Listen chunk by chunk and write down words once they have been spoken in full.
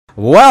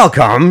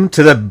Welcome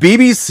to the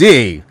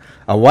BBC,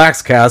 a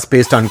Waxcast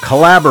based on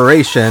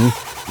collaboration,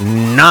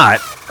 not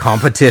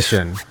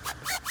competition.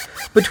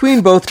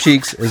 Between Both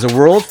Cheeks is a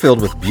world filled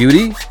with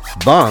beauty,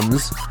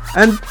 bums,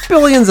 and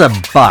billions of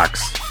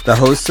bucks. The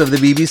hosts of the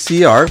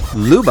BBC are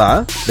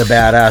Luba, the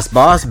badass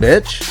boss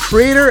bitch,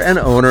 creator and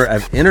owner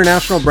of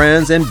international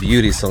brands and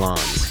beauty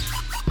salons.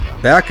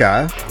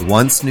 Becca,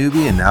 once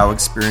newbie and now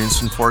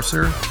experienced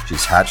enforcer,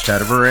 she's hatched out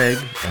of her egg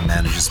and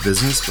manages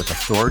business with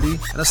authority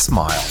and a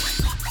smile.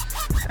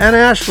 and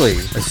Ashley,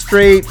 a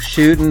straight,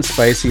 shootin',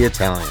 spicy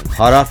Italian.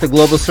 Hot off the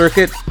global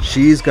circuit,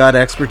 she's got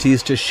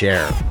expertise to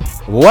share.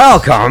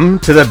 Welcome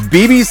to the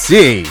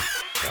BBC.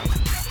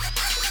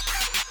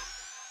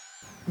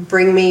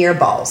 Bring me your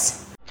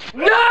balls.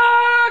 No,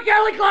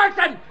 Kelly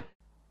Clarkson!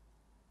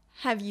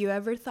 Have you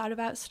ever thought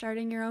about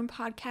starting your own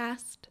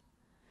podcast?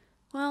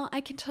 Well,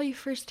 I can tell you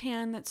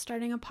firsthand that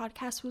starting a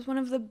podcast was one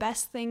of the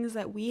best things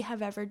that we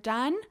have ever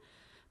done,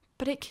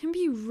 but it can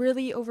be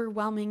really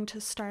overwhelming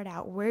to start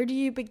out. Where do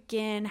you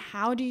begin?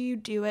 How do you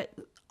do it?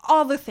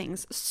 All the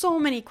things. So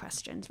many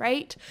questions,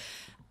 right?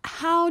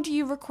 How do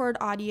you record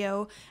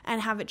audio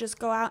and have it just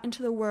go out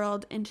into the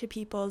world, into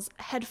people's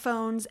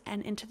headphones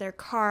and into their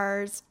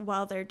cars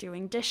while they're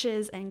doing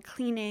dishes and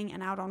cleaning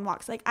and out on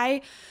walks? Like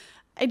I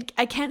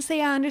can't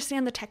say I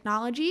understand the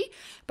technology,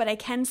 but I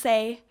can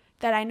say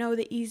that I know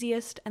the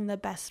easiest and the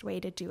best way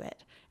to do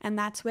it, and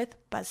that's with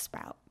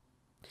Buzzsprout.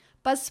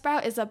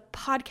 Buzzsprout is a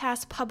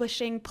podcast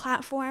publishing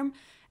platform,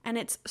 and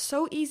it's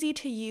so easy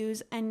to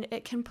use, and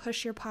it can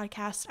push your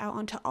podcast out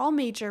onto all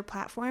major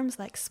platforms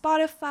like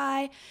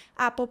Spotify,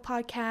 Apple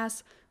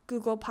Podcasts,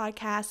 Google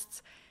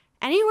Podcasts.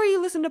 Anywhere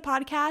you listen to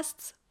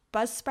podcasts,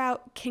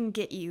 Buzzsprout can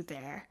get you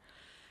there.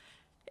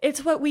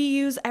 It's what we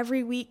use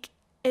every week.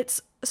 It's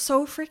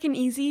so freaking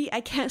easy. I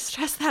can't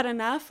stress that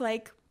enough.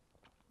 Like,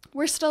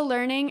 we're still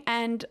learning,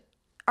 and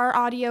our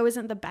audio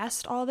isn't the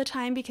best all the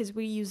time because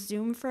we use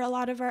Zoom for a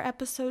lot of our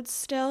episodes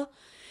still.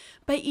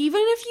 But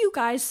even if you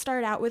guys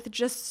start out with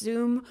just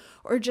Zoom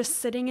or just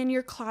sitting in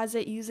your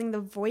closet using the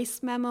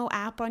voice memo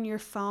app on your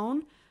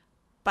phone,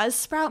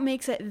 Buzzsprout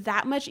makes it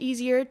that much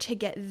easier to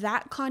get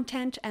that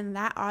content and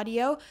that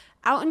audio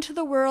out into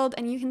the world,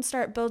 and you can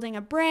start building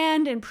a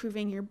brand,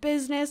 improving your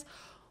business,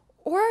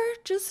 or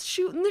just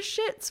shooting the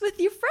shits with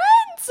your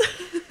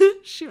friends.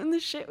 Shooting the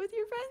shit with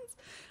your friends?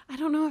 I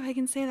don't know if I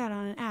can say that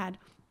on an ad.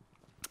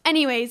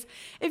 Anyways,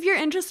 if you're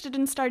interested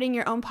in starting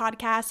your own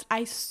podcast,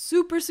 I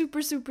super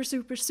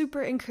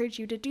encourage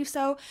you to do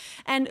so.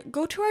 And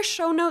go to our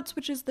show notes,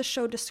 which is the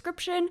show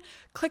description.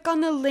 Click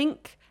on the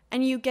link,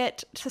 and you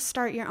get to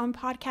start your own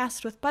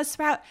podcast with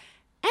Buzzsprout.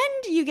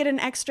 And you get an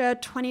extra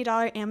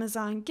 $20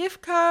 Amazon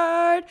gift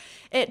card.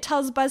 It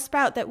tells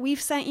Buzzsprout that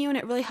we've sent you, and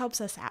it really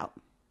helps us out.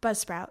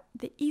 Buzzsprout,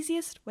 the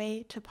easiest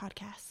way to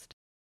podcast.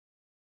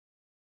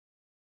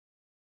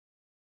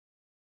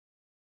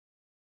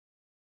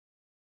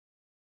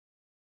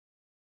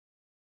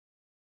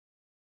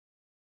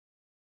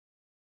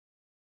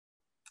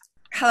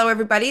 Hello,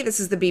 everybody. This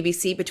is the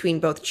BBC Between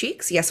Both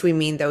Cheeks. Yes, we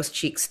mean those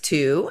cheeks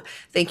too.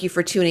 Thank you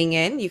for tuning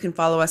in. You can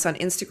follow us on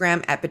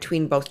Instagram at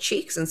Between Both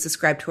Cheeks and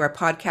subscribe to our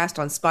podcast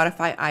on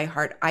Spotify,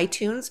 iHeart,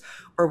 iTunes,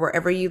 or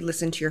wherever you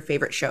listen to your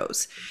favorite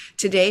shows.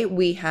 Today,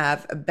 we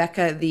have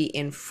Becca the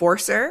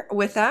Enforcer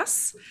with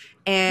us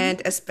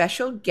and a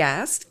special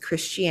guest,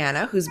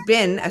 Christiana, who's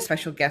been a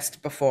special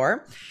guest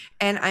before.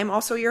 And I'm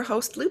also your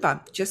host,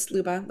 Luba. Just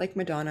Luba, like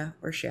Madonna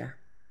or Cher.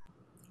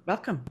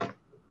 Welcome.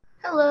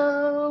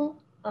 Hello.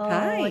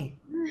 Hi.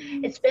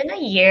 It's been a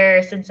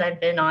year since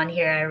I've been on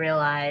here, I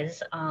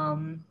realize.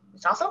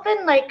 It's also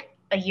been like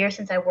a year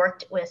since I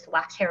worked with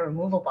Wax Hair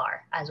Removal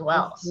Bar as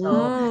well.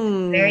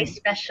 So very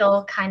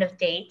special kind of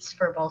dates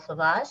for both of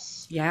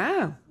us.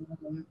 Yeah.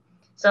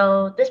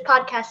 So this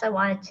podcast, I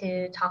wanted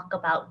to talk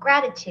about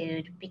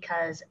gratitude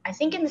because I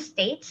think in the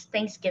States,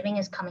 Thanksgiving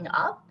is coming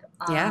up.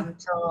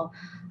 So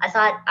I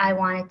thought I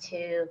wanted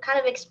to kind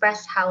of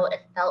express how it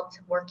felt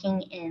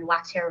working in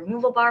Wax Hair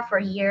Removal Bar for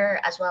a year,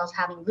 as well as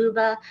having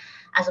Luba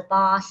as a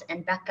boss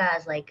and Becca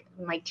as like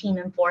my team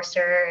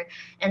enforcer,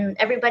 and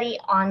everybody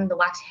on the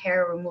Wax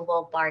Hair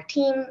Removal Bar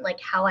team,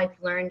 like how I've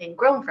learned and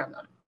grown from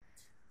them.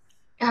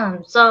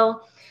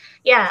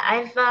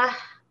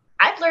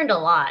 I've learned a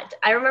lot.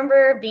 I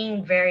remember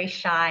being very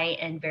shy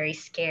and very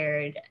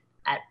scared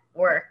at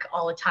work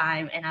all the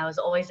time, and I was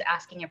always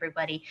asking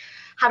everybody,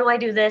 how do I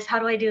do this? How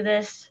do I do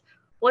this?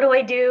 What do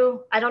I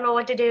do? I don't know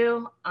what to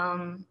do.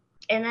 And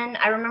then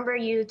I remember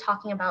you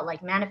talking about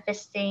like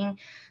manifesting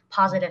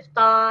positive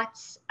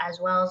thoughts,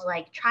 as well as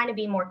like trying to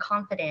be more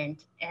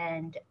confident,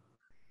 and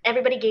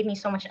everybody gave me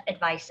so much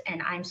advice,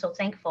 and I'm so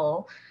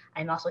thankful.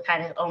 I'm also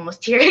kind of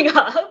almost tearing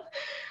up.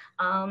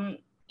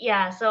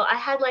 So I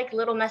had like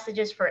little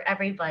messages for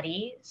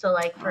everybody. So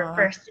like for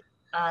first,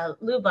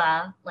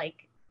 Luba,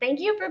 like, thank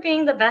you for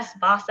being the best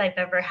boss I've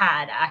ever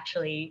had,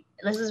 actually.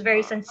 This is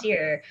very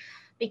sincere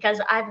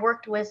because I've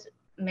worked with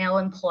male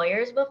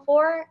employers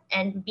before,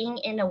 and being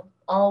in an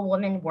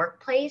all-woman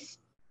workplace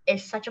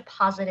is such a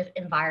positive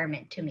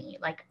environment to me.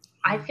 Like,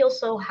 I feel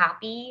so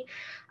happy.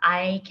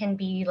 I can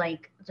be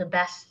like the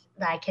best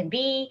that I can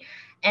be.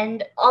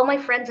 And all my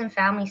friends and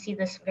family see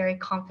this very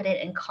confident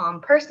and calm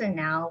person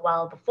now,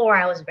 while before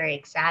I was very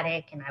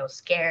ecstatic and I was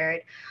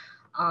scared.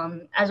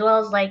 As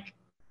well as like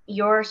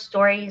your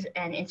stories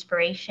and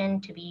inspiration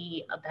to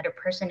be a better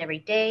person every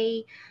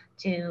day,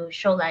 to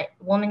show that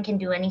women can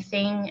do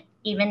anything,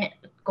 even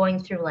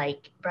going through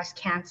like breast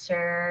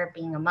cancer,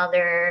 being a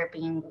mother,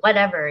 being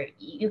whatever,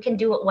 you can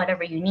do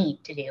whatever you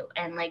need to do.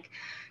 And like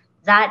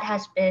that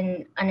has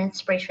been an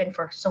inspiration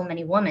for so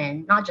many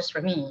women, not just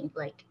for me.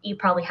 Like you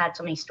probably had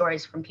so many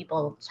stories from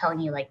people telling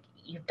you like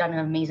you've done an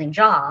amazing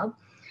job.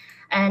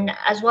 And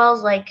as well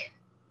as like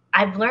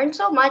I've learned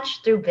so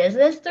much through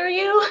business through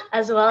you,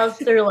 as well as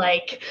through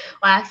like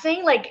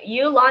waxing, like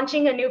you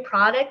launching a new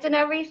product and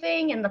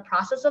everything, and the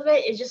process of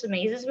it just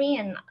amazes me.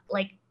 And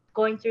like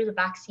going through the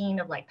back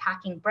scene of like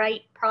packing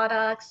Bright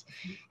products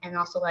and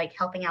also like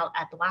helping out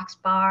at the wax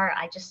bar,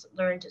 I just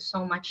learned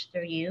so much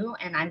through you,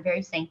 and I'm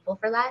very thankful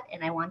for that.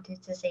 And I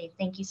wanted to say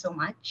thank you so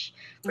much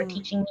for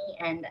teaching me,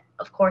 and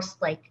of course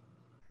like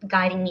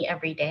guiding me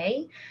every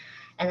day.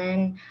 And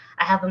then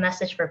I have a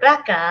message for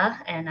Becca,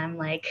 and I'm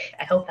like,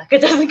 I hope Becca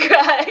doesn't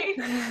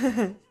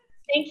cry.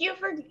 Thank you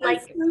for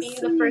like being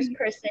the first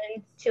person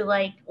to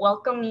like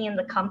welcome me in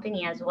the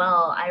company as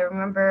well. I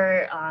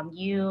remember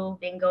you,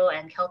 Bingo,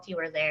 and Kelty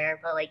were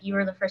there, but like you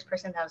were the first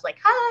person that was like,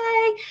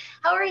 hi,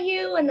 how are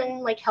you? And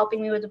then like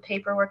helping me with the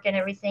paperwork and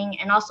everything.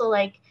 And also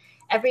like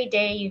every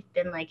day you've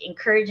been like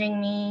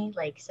encouraging me,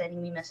 like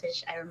sending me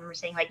message. I remember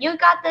saying like, you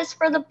got this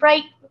for the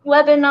Bright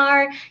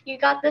webinar, you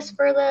got this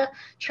for the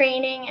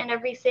training and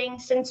everything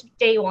since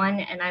day one.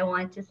 And I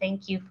want to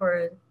thank you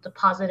for the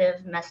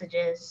positive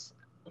messages,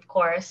 of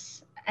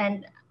course.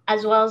 And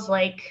as well as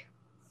like,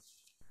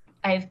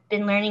 I've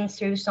been learning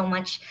through so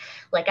much.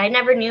 Like I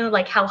never knew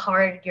like how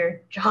hard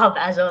your job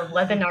as a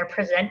webinar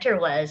presenter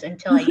was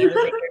until I used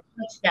like your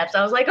footsteps.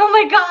 I was like, oh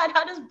my God,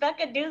 how does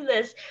Becca do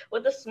this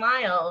with a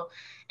smile?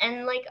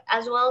 And like,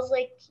 as well as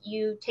like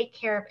you take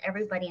care of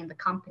everybody in the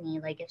company.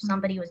 Like if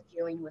somebody was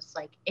dealing with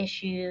like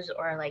issues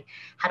or like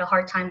had a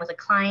hard time with a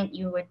client,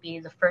 you would be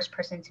the first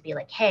person to be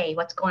like, hey,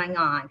 what's going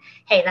on?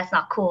 Hey, that's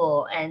not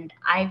cool. And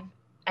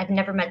I've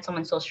never met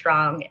someone so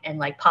strong and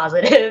like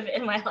positive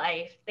in my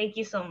life. Thank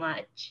you so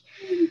much.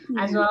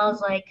 As well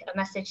as like a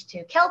message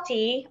to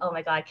Kelty. Oh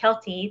my God,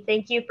 Kelty,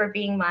 thank you for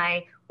being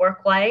my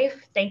work wife.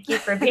 Thank you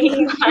for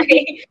being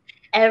my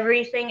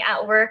everything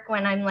at work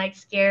when I'm like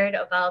scared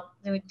about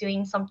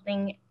doing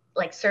something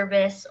like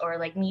service or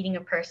like meeting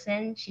a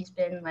person. She's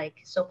been like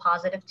so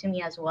positive to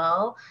me as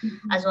well.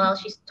 As well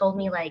as she's told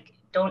me like,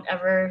 don't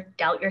ever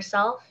doubt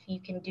yourself. You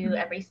can do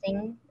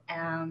everything.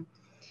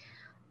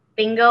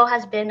 Bingo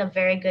has been a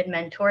very good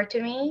mentor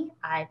to me.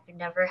 I've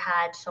never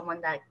had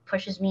someone that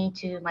pushes me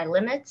to my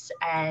limits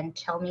and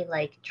tell me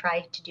like,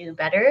 try to do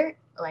better.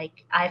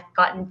 Like I've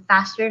gotten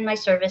faster in my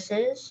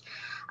services.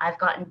 I've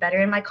gotten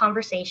better in my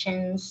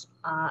conversations.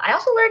 I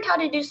also learned how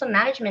to do some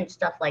management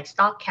stuff like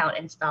stock count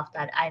and stuff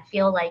that I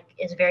feel like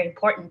is very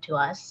important to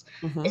us,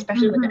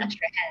 especially with the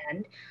extra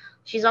hand.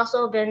 She's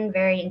also been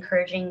very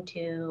encouraging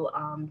to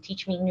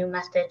teach me new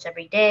methods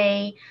every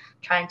day,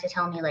 trying to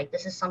tell me like,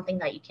 this is something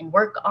that you can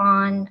work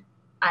on.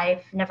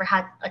 I've never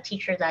had a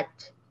teacher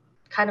that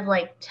kind of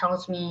like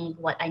tells me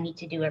what I need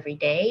to do every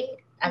day,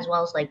 as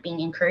well as like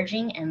being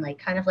encouraging and like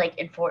kind of like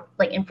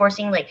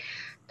enforcing like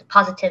the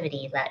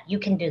positivity that you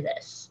can do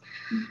this.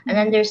 And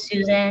then there's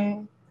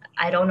Susan.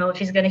 I don't know if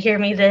she's going to hear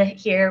me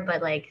here,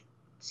 but like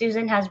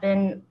Susan has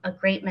been a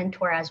great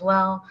mentor as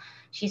well.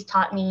 She's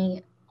taught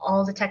me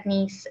all the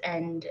techniques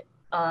and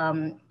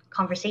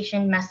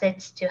conversation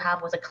methods to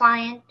have with a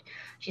client.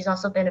 She's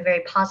also been a very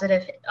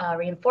positive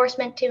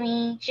reinforcement to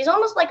me. She's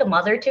almost like a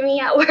mother to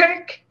me at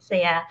work. So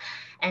yeah,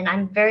 and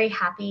I'm very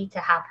happy to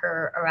have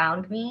her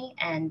around me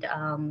and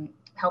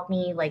help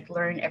me like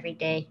learn every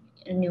day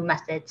new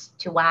methods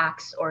to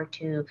wax or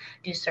to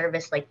do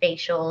service like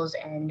facials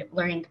and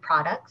learning the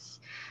products.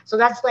 So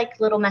that's like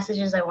little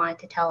messages I wanted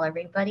to tell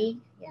everybody.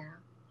 Yeah.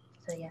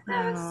 So yeah.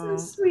 That's so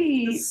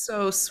sweet. That's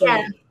so sweet.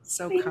 Yeah.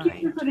 So Thank kind.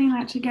 you for putting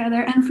that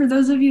together. And for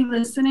those of you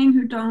listening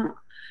who don't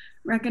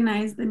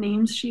recognize the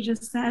names she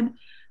just said,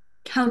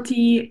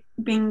 Kelty,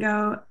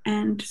 Bingo,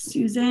 and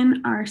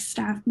Susan are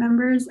staff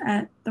members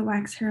at the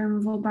Wax Hair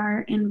Removal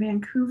Bar in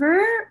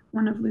Vancouver,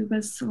 one of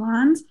Luba's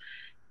salons.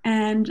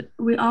 And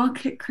we all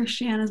kick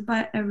Christiana's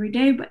butt every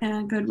day, but in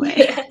a good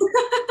way.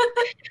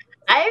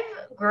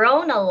 I've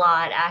grown a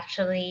lot,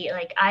 actually.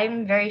 Like,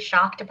 I'm very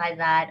shocked by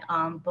that.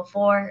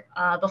 Before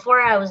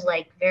I was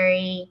like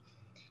very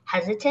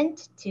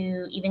hesitant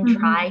to even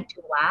try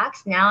to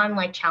wax. Now I'm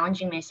like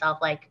challenging myself.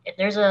 Like, if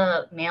there's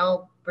a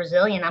male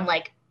Brazilian, I'm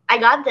like, I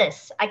got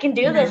this. I can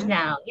do this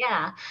now.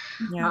 Yeah.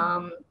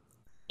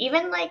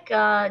 Even like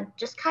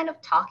just kind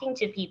of talking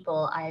to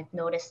people, I've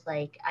noticed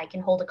like I can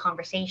hold a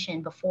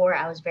conversation. Before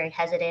I was very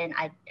hesitant.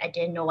 I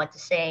didn't know what to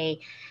say.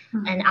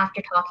 And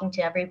after talking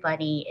to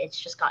everybody, it's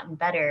just gotten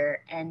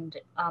better. And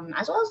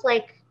as well as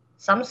like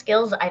some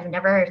skills I've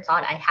never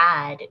thought I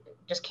had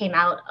just came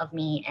out of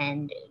me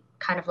and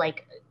kind of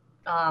like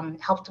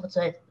helped with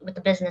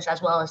the business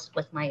as well as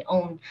with my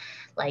own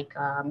like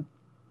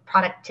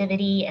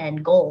productivity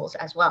and goals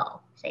as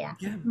well. So yeah.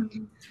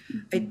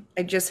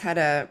 I just had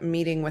a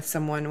meeting with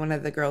one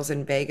of the girls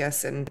in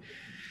Vegas, and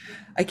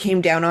I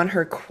came down on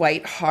her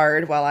quite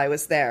hard while I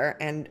was there.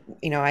 And,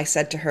 I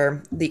said to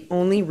her, the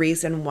only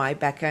reason why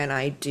Becca and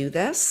I do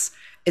this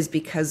is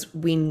because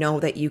we know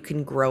that you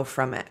can grow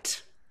from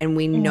it. And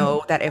we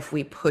know that if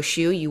we push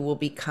you, you will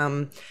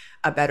become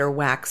a better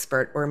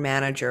waxpert or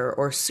manager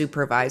or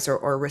supervisor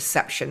or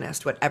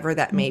receptionist, whatever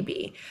that may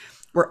be.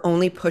 We're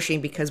only pushing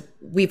because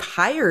we've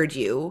hired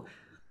you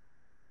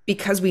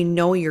because we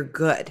know you're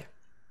good.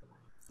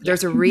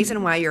 There's a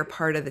reason why you're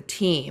part of the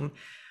team,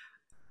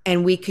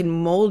 and we can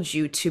mold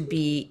you to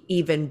be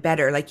even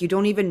better. Like, you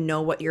don't even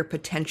know what your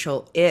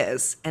potential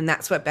is. And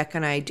that's what Becca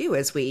and I do,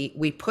 is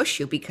we push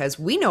you because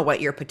we know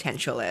what your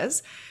potential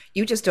is.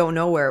 You just don't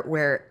know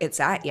where it's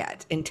at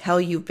yet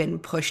until you've been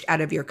pushed out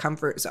of your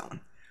comfort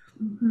zone.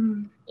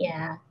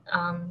 Yeah,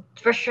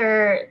 for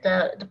sure.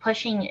 The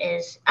pushing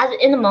is,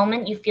 in the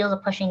moment, you feel the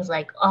pushing is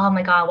like, oh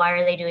my God, why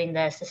are they doing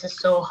this? This is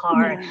so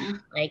hard. Yeah.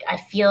 Like, I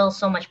feel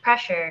so much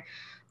pressure.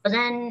 But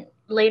then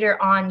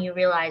later on, you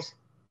realize,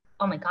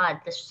 oh my God,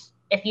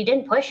 if you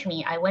didn't push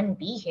me, I wouldn't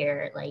be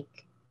here.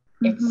 Like,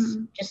 it's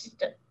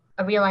just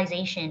a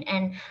realization.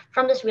 And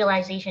from this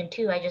realization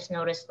too, I just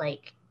noticed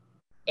like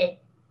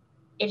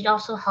it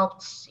also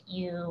helps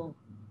you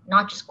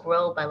not just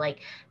grow, but like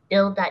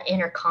build that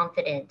inner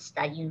confidence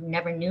that you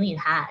never knew you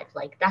had.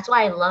 Like, that's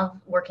why I love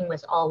working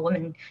with all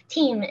women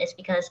team, is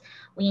because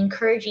we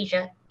encourage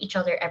each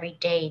other every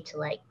day to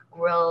like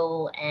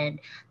grow and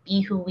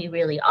be who we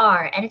really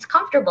are. And it's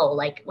comfortable.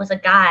 Like, with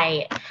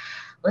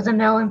a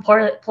male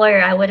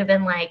employer, I would have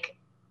been like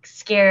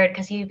scared,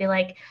 because he'd be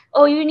like,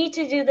 oh, you need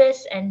to do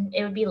this, and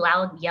it would be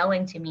loud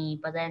yelling to me.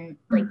 But then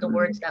like the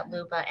words that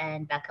Luba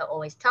and Becca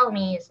always tell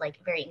me is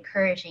like very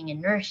encouraging and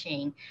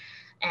nourishing.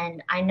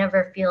 And I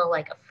never feel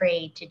like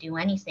afraid to do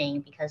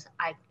anything, because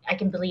I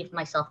can believe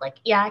myself, like,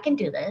 yeah, I can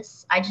do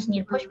this. I just need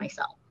to push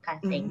myself,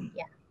 kind of thing.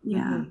 Yeah.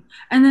 Yeah.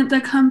 And that the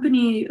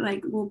company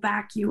like will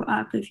back you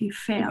up if you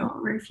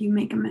fail or if you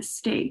make a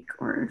mistake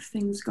or if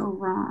things go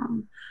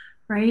wrong,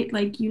 right?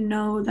 Like,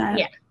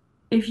 that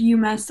if you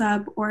mess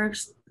up or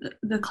if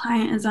the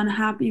client is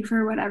unhappy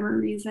for whatever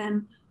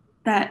reason,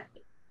 that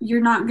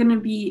you're not going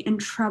to be in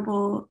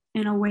trouble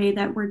in a way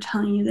that we're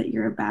telling you that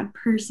you're a bad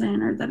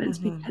person or that it's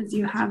because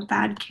you have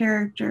bad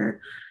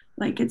character.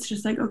 Like, it's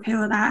just like, okay,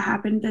 well, that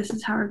happened. This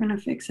is how we're going to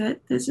fix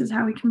it. This is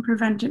how we can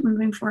prevent it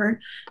moving forward,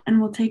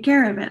 and we'll take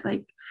care of it.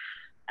 Like,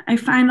 I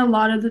find a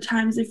lot of the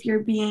times, if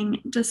you're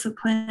being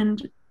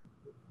disciplined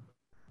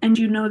and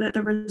you know that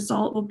the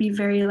result will be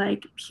very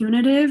like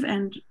punitive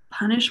and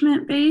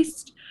punishment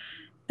based,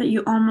 that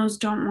you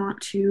almost don't want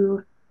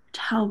to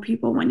tell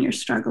people when you're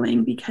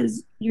struggling,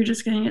 because you're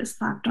just going to get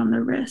slapped on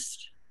the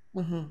wrist.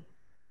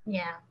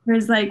 Yeah.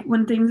 Whereas like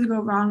when things go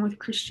wrong with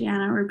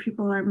Christiana, where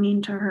people are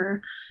mean to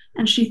her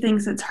and she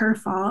thinks it's her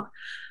fault,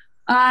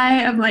 I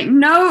am like,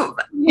 no,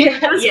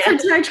 let's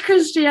protect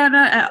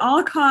Christiana at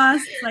all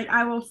costs. Like,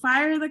 I will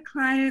fire the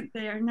client.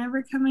 They are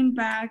never coming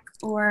back.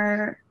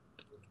 Or,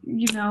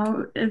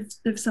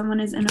 if someone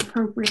is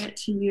inappropriate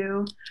to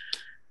you,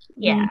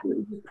 you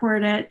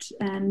report it,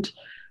 and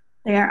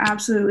they are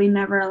absolutely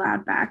never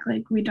allowed back.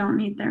 Like, we don't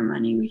need their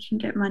money. We can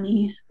get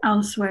money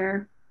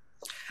elsewhere.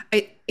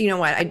 You know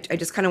what? I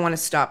just kind of want to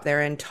stop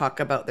there and talk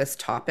about this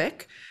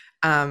topic.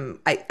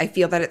 I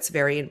feel that it's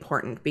very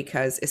important,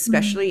 because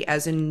especially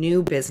as a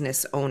new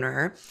business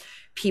owner,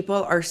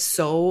 people are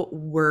so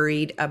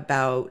worried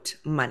about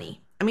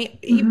money. I mean,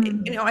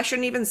 I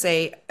shouldn't even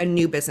say a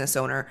new business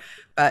owner,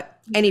 but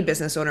any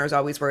business owner is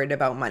always worried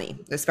about money,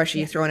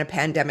 especially you throw in a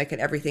pandemic and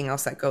everything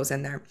else that goes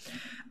in there.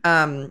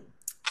 So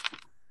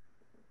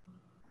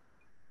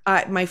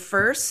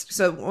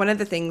one of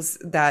the things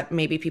that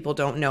maybe people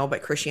don't know,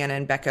 but Christiana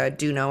and Becca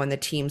do know, and the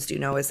teams do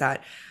know, is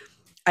that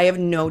I have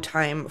no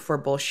time for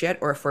bullshit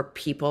or for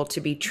people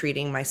to be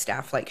treating my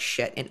staff like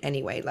shit in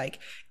any way. Like,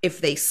 if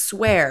they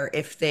swear,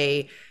 if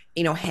they,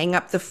 hang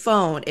up the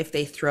phone, if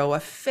they throw a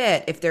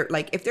fit, if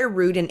they're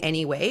rude in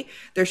any way,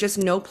 there's just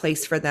no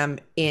place for them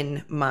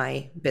in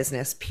my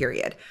business,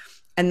 period.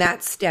 And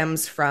that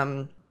stems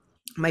from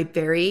my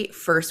very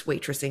first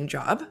waitressing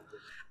job.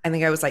 I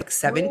think I was like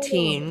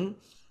 17,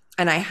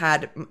 and I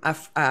had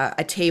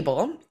a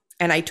table,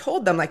 and I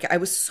told them, like, I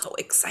was so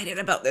excited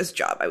about this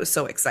job. I was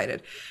so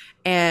excited.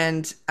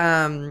 And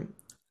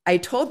I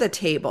told the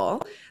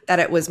table that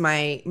it was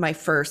my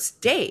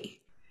first day.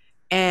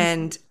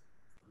 And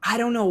I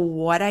don't know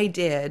what I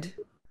did,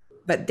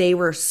 but they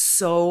were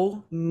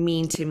so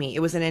mean to me.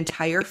 It was an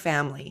entire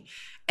family,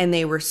 and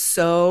they were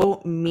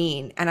so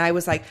mean. And I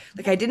was like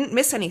I didn't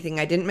miss anything.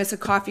 I didn't miss a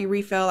coffee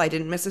refill. I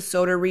didn't miss a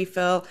soda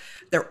refill.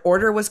 Their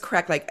order was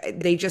correct.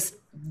 Like, they just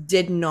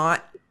did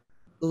not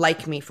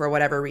like me for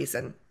whatever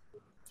reason.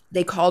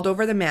 They called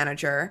over the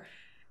manager,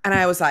 and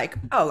I was like,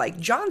 oh, like,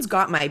 John's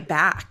got my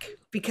back,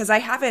 because I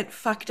haven't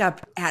fucked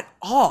up at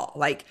all.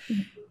 Like,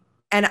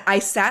 and I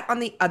sat on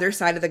the other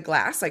side of the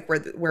glass, like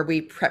where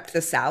we prepped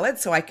the salad,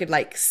 so I could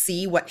like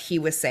see what he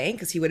was saying,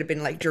 because he would have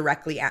been like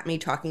directly at me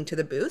talking to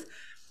the booth.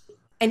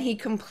 And he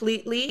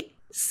completely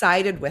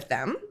sided with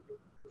them,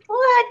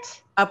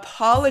 What?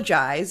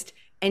 apologized,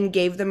 and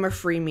gave them a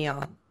free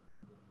meal.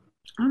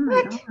 Oh my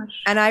What?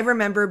 gosh. And I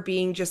remember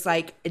being just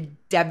like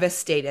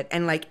devastated.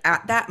 And like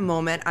at that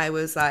moment, I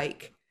was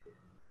like,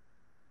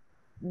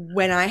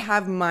 when I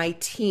have my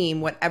team,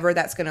 whatever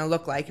that's going to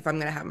look like, if I'm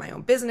going to have my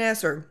own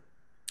business or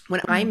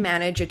when I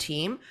manage a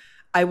team,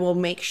 I will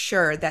make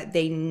sure that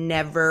they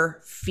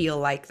never feel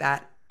like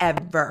that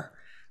ever.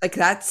 Like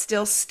that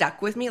still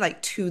stuck with me,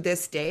 like to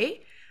this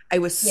day. I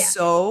was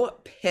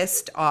so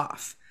pissed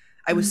off.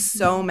 I was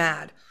so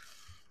mad.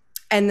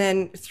 And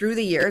then through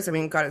the years, I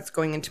mean, God, it's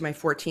going into my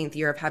 14th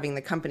year of having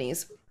the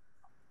companies.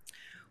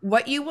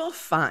 What you will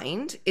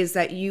find is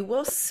that you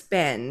will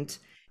spend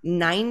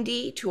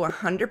 90 to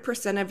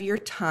 100% of your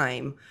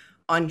time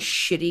on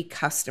shitty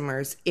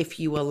customers if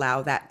you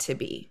allow that to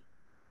be.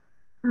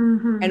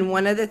 And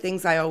one of the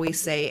things I always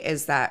say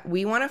is that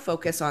we want to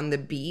focus on the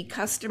B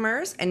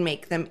customers and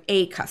make them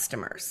A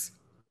customers,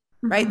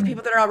 right? The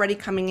people that are already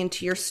coming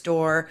into your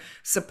store,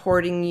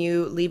 supporting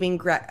you, leaving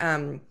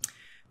gratuity,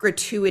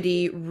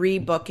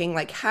 rebooking.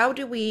 Like, how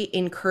do we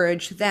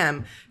encourage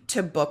them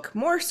to book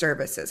more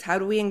services? How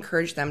do we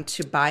encourage them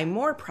to buy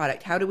more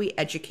product? How do we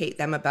educate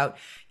them about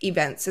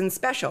events and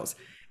specials?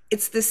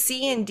 It's the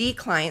C and D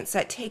clients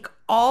that take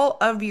all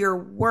of your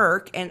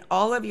work and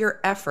all of your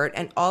effort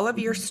and all of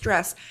your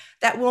stress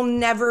that will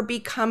never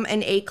become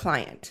an A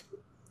client.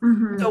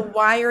 So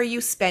why are you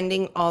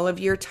spending all of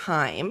your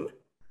time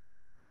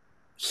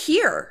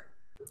here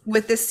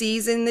with the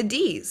C's and the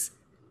D's?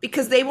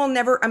 Because they will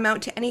never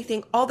amount to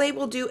anything. All they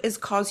will do is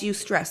cause you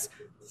stress.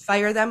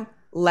 Fire them,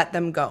 let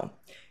them go.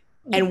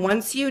 And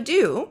once you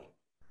do,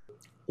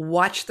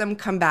 watch them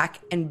come back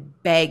and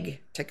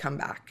beg to come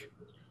back.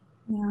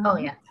 Yeah. Oh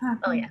yeah.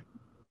 Oh yeah.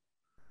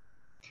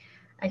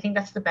 I think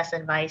that's the best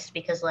advice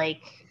because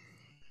like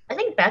I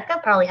think Becca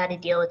probably had to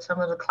deal with some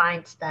of the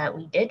clients that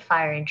we did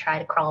fire and try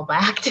to crawl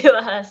back to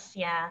us.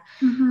 Yeah.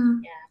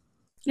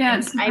 Yeah,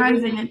 it's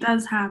surprising. It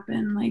does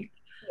happen like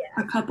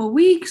a couple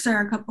weeks or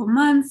a couple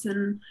months,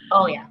 and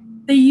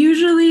they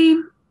usually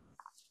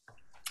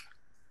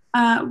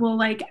will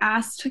like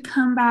ask to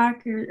come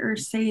back or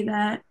say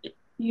that,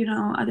 you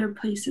know, other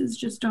places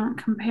just don't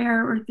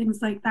compare or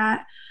things like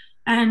that.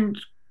 And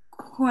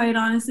quite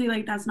honestly,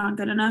 like that's not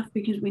good enough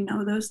because we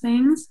know those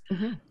things.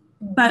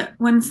 But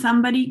when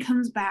somebody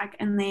comes back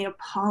and they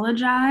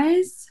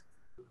apologize,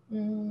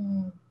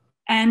 and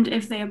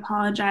if they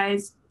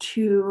apologize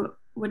to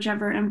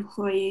whichever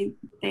employee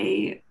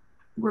they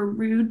were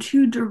rude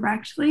to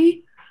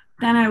directly,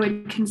 then I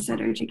would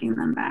consider taking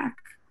them back.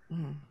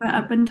 But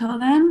up until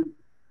then,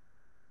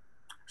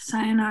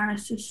 sayonara,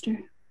 sister.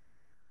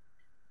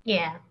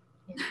 Yeah.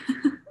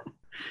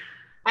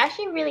 I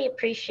actually really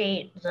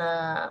appreciate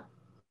that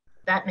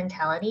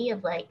mentality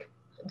of like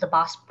the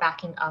boss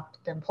backing up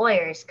the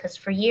employers, because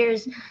for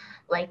years,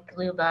 like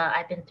Luba,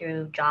 I've been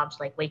through jobs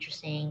like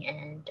waitressing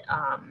and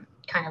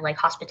kind of like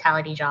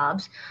hospitality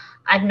jobs.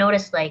 I've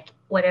noticed like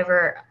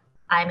whatever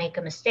I make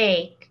a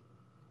mistake,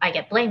 I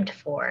get blamed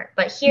for.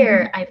 But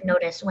here I've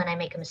noticed when I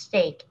make a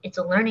mistake, it's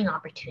a learning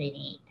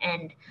opportunity.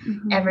 And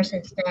ever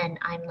since then,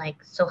 I'm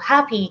like so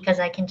happy because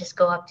I can just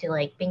go up to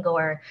like Bingo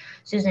or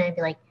Susan and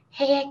be like,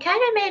 hey, I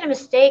kind of made a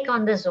mistake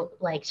on this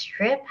like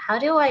strip. How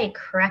do I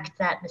correct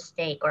that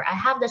mistake? Or I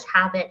have this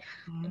habit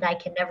that I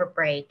can never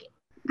break.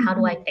 How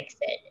do I fix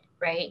it?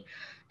 Right.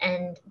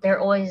 And they're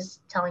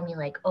always telling me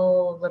like,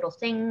 oh, little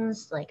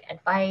things like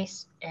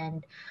advice.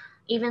 And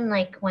even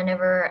like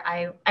whenever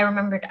I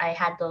remembered I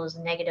had those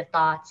negative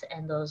thoughts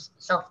and those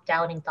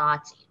self-doubting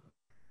thoughts,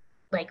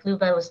 like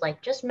Luba was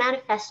like, just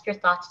manifest your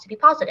thoughts to be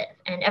positive.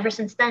 And ever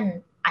since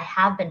then, I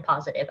have been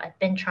positive. I've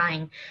been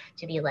trying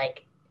to be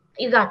like,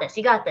 you got this,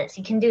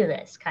 you can do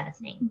this kind of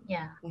thing.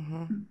 Yeah.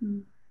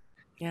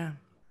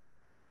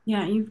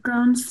 Yeah, you've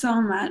grown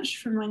so much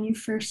from when you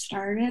first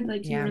started.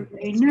 Like you were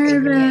very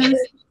nervous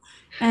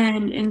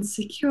and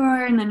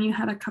insecure, and then you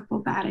had a couple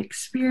bad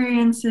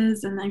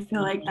experiences, and I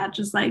feel like that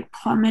just like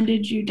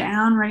plummeted you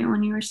down right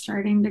when you were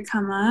starting to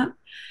come up.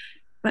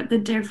 But the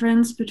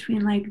difference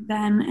between like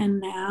then and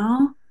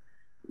now,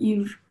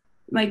 you've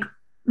like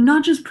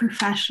not just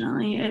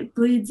professionally, it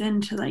bleeds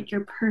into like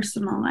your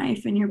personal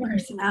life and your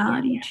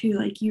personality too.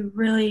 Like you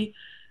really,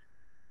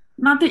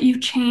 not that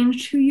you've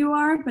changed who you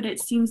are, but it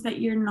seems that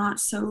you're not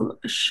so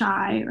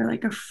shy or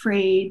like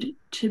afraid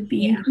to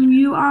be who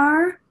you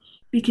are,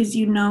 because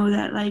you know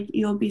that like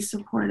you'll be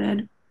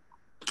supported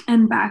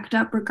and backed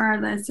up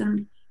regardless.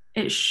 And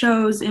it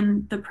shows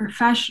in the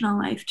professional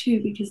life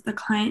too, because the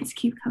clients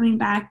keep coming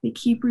back, they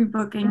keep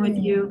rebooking with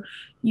you.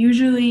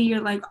 Usually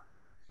you're like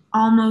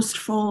almost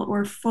full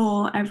or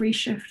full every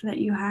shift that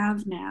you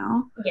have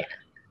now.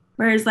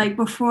 Whereas like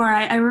before,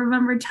 I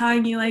remember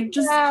telling you like,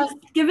 just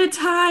give it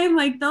time,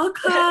 like they'll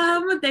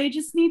come, they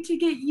just need to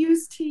get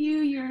used to you,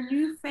 you're a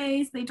new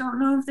face, they don't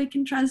know if they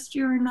can trust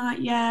you or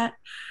not yet.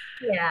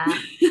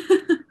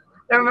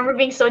 I remember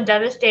being so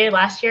devastated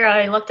last year.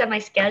 I looked at my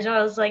schedule.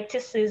 I was like to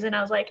Susan,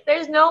 I was like,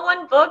 there's no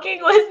one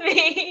booking with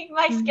me.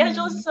 My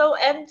schedule is so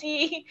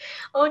empty.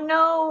 Oh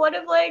no, what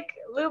if like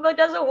Luba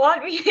doesn't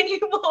want me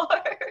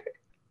anymore?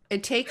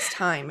 It takes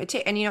time.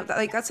 And you know,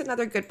 like that's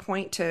another good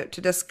point to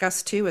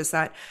discuss too, is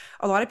that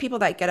a lot of people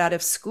that get out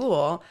of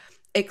school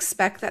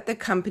expect that the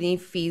company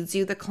feeds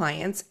you the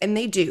clients, and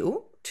they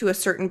do to a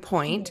certain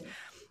point.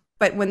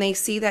 But when they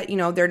see that, you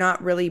know, they're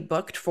not really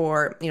booked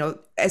for, you know,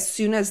 as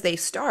soon as they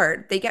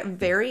start, they get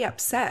very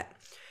upset.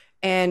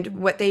 And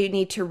what they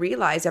need to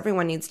realize,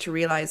 everyone needs to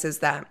realize, is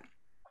that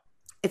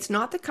it's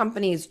not the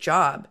company's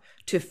job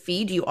to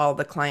feed you all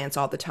the clients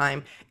all the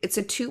time. It's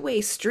a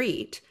two-way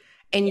street.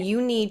 And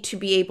you need to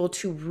be able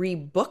to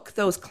rebook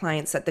those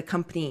clients that the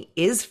company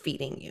is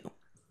feeding you.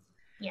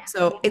 Yeah.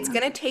 So it's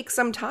going to take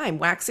some time.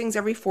 Waxing's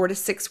every 4 to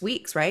 6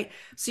 weeks, right?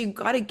 So you've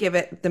got to give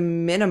it the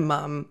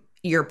minimum,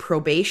 your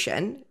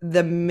probation,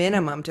 the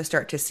minimum to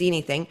start to see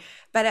anything,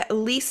 but at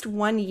least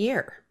 1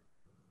 year.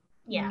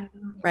 Yeah.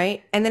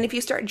 Right? And then if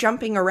you start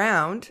jumping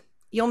around,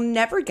 you'll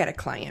never get a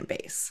client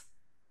base.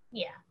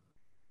 Yeah.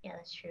 Yeah,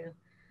 that's true.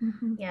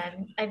 Mhm. Yeah,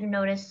 I've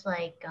noticed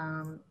like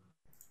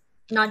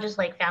not just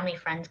like family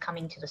friends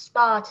coming to the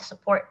spa to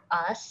support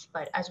us,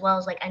 but as well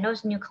as like I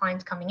noticed new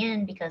clients coming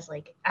in because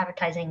like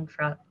advertising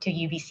to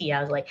UBC.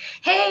 I was like,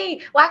 hey,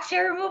 wax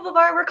hair removal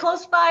bar, we're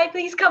close by,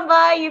 please come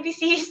by,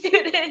 UBC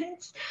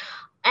students.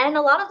 And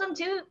a lot of them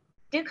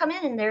do come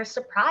in and they're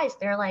surprised.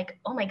 They're like,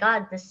 oh my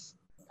God,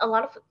 a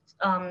lot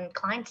of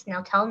clients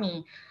now tell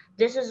me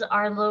this is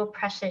our little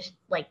precious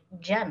like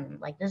gem,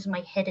 like this is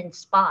my hidden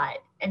spot.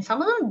 And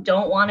some of them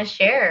don't want to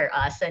share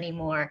us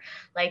anymore.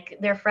 Like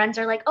their friends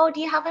are like, oh, do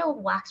you have a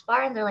wax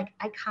bar? And they're like,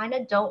 I kind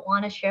of don't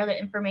want to share the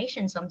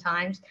information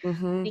sometimes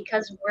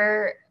because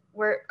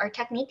our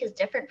technique is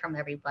different from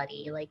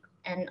everybody. Like,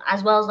 and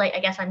as well as like, I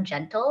guess I'm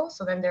gentle.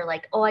 So then they're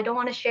like, oh, I don't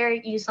want to share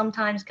you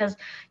sometimes because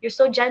you're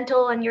so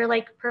gentle and you're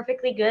like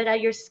perfectly good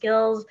at your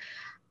skills.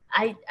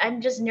 I'm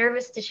just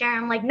nervous to share.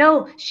 I'm like,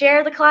 no,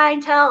 share the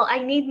clientele. I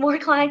need more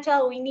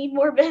clientele. We need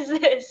more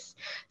business.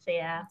 So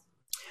yeah.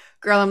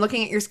 Girl, I'm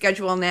looking at your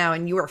schedule now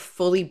and you are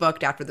fully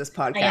booked after this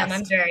podcast. I am.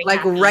 I'm very like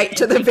happy. Right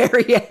to the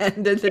very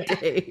end of the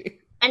day.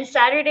 And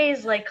Saturday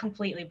is like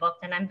completely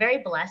booked, and I'm very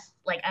blessed.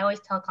 Like I always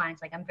tell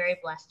clients, like I'm very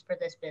blessed for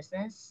this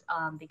business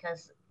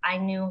because I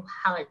knew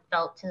how it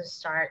felt to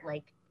start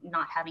like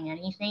not having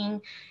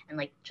anything and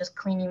like just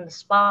cleaning the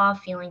spa,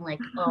 feeling like,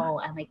 oh,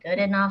 am I good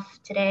enough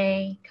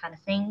today kind of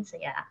thing. So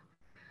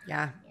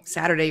yeah.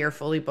 Saturday you're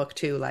fully booked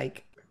too,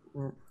 like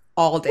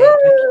all day.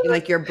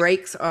 Like your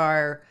breaks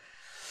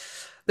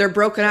they're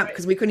broken up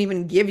because we couldn't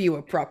even give you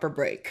a proper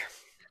break.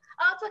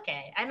 Oh, it's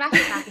okay. I'm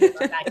actually happy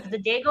about that because the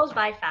day goes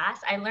by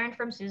fast. I learned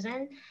from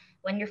Susan,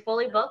 when you're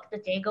fully booked, the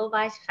day goes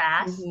by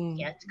fast. You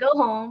get to go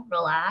home,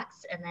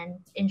 relax, and then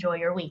enjoy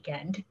your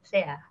weekend. So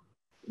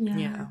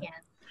yeah.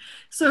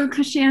 So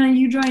Christiana,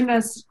 you joined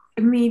us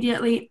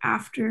immediately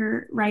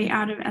right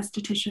out of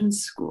esthetician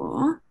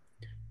school.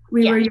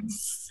 Were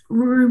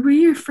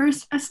your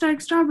first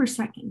aesthetics job or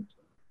second?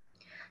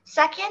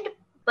 Second,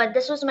 but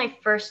this was my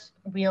first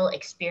real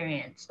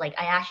experience. Like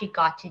I actually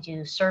got to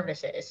do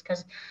services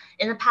because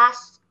in the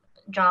past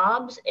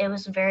jobs, it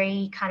was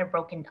very kind of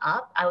broken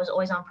up. I was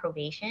always on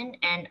probation,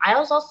 and I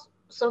was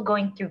also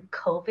going through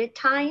COVID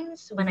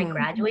times when I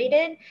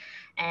graduated,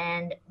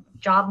 and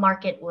job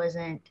market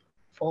wasn't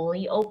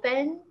fully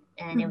open,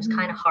 and it was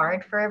kind of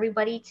hard for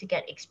everybody to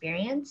get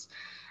experience,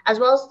 as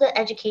well as the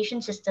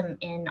education system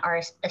in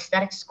our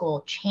aesthetic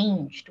school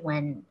changed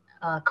when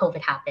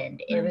COVID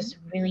happened. It was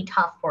really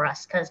tough for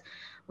us because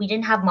we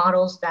didn't have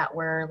models that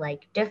were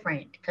like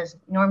different, because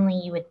normally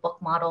you would book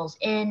models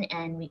in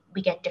and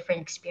we get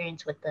different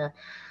experience with the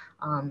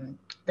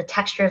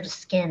texture of the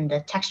skin, the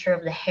texture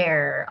of the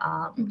hair,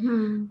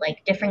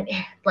 like different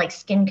like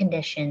skin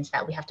conditions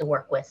that we have to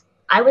work with.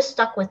 I was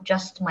stuck with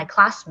just my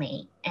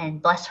classmate,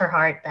 and bless her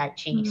heart that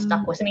she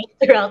stuck with me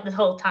throughout the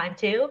whole time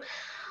too.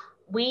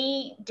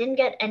 We didn't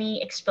get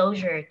any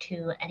exposure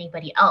to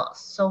anybody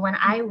else. So when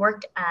I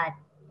worked at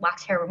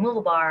Wax Hair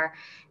Removal Bar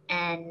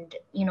and,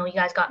 you know, you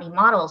guys got me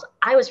models,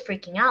 I was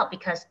freaking out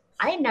because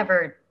I had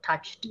never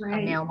touched a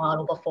male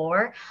model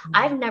before.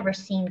 I've never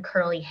seen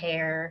curly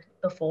hair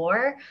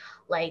before,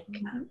 like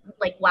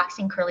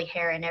waxing curly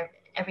hair and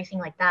everything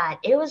like that.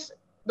 It was,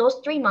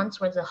 those 3 months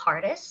were the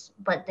hardest,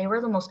 but they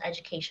were the most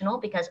educational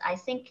because I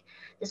think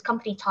this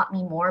company taught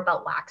me more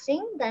about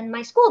waxing than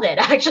my school did,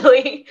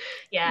 actually.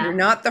 Yeah. You're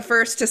not the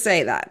first to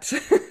say that.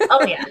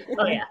 Oh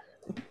yeah.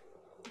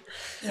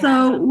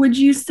 So would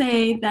you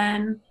say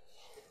then,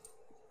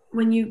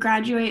 when you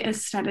graduate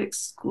aesthetic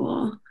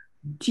school,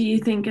 do you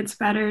think it's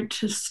better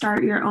to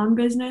start your own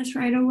business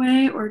right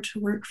away or to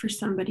work for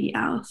somebody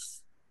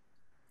else?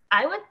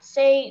 I would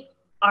say,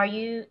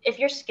 if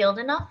you're skilled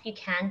enough, you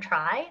can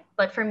try.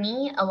 But for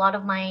me, a lot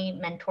of my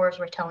mentors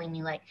were telling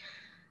me, like,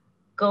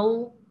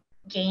 go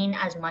gain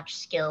as much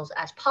skills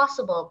as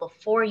possible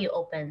before you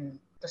open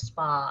the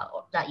spa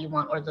that you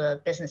want or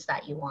the business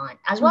that you want,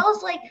 as well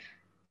as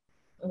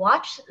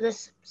watch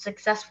this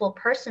successful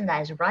person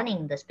that is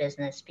running this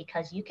business,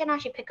 because you can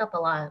actually pick up a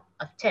lot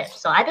of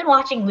tips. So I've been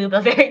watching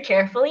Luba very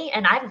carefully,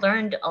 and I've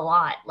learned a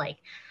lot, like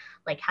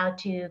how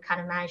to kind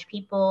of manage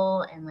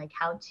people, and like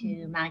how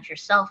to manage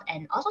yourself,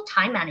 and also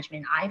time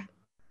management. I've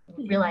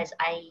realized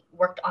I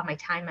worked on my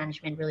time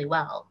management really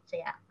well. So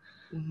yeah.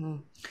 Mm-hmm.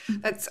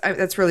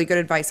 That's really good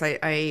advice.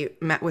 I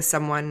met with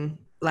someone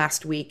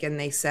last week, and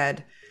they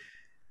said,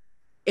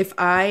 if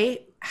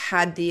I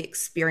had the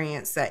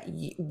experience that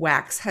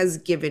Wax has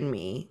given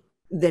me,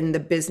 then the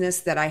business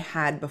that I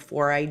had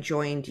before I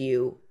joined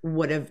you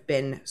would have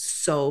been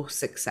so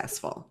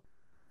successful.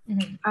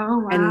 Mm-hmm. Oh,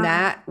 wow. And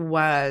that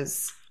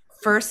was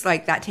first,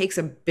 like, that takes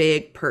a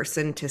big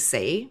person to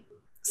say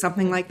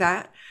something like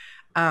that.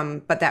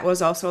 But that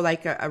was also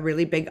like a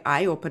really big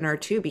eye opener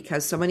too,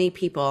 because so many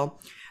people,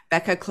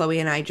 Becca, Chloe,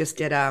 and I just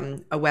did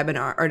a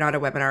webinar, or not a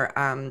webinar,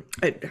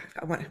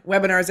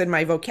 webinars in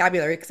my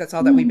vocabulary, because that's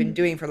all that we've been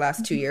doing for the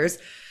last 2 years.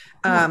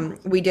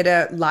 We did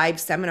a live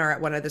seminar at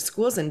one of the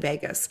schools in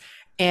Vegas,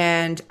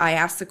 and I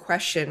asked the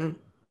question,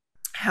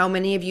 how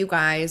many of you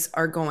guys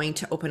are going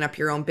to open up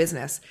your own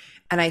business?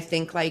 And I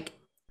think like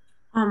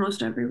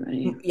almost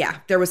everybody.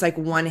 Yeah, there was like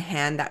one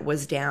hand that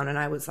was down, and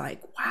I was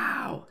like,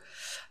 wow,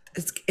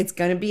 it's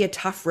going to be a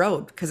tough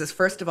road, because it's,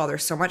 first of all,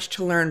 there's so much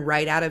to learn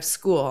right out of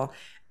school.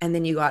 And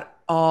then you got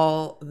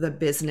all the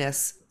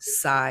business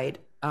side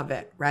of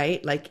it,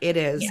 right? Like it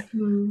is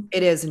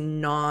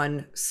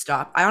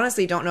nonstop. I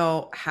honestly don't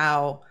know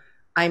how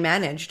I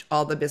managed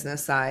all the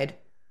business side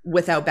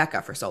without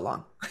Becca for so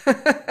long.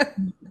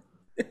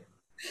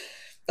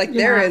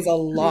 There is a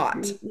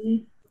lot,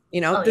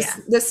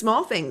 the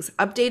small things,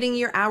 updating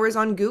your hours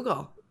on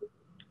Google,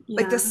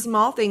 like the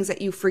small things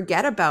that you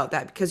forget about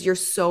that because you're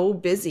so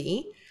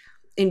busy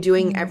in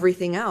doing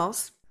everything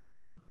else.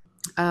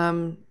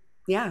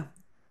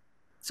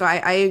 So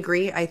I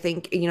agree. I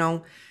think,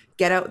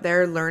 get out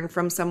there, learn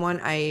from someone.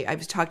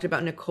 I've talked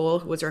about Nicole,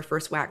 who was our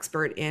first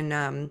waxpert in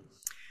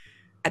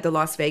at the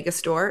Las Vegas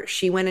store.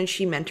 She went and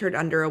she mentored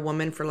under a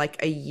woman for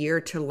like a year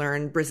to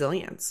learn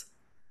Brazilians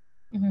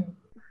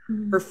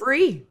for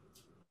free.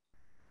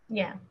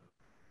 Yeah.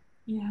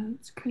 Yeah,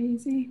 it's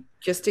crazy.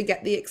 Just to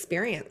get the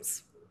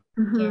experience.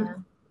 Yeah.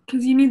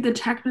 Because you need the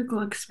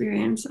technical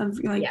experience of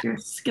like your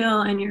skill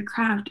and your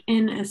craft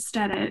in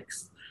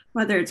aesthetics,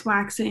 whether it's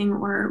waxing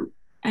or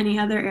any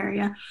other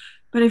area.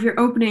 But if you're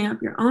opening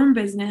up your own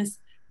business,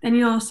 then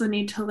you also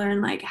need to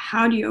learn, like,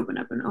 how do you open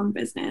up an own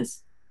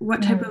business?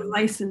 What type of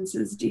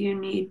licenses do you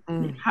need?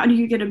 How do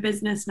you get a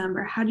business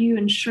number? How do you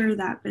insure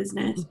that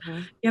business?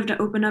 You have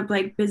to open up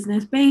like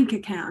business bank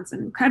accounts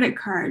and credit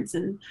cards,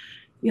 and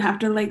you have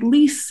to like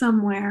lease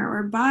somewhere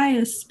or buy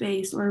a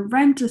space or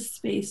rent a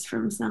space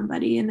from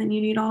somebody. And then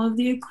you need all of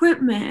the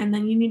equipment, and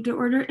then you need to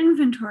order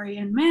inventory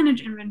and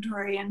manage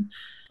inventory. And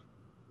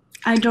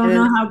I don't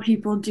know how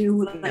people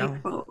do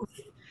like both.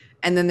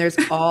 And then there's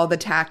all the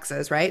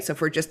taxes, right? So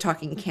if we're just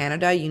talking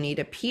Canada, you need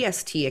a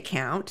PST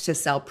account to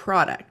sell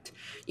product.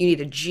 You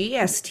need a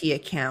GST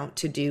account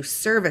to do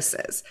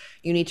services.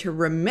 You need to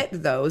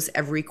remit those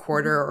every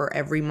quarter or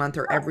every month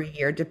or every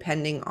year,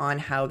 depending on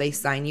how they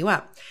sign you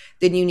up.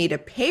 Then you need a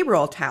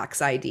payroll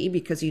tax ID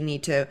because you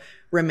need to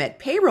remit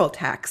payroll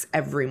tax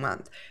every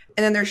month.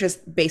 And then there's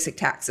just basic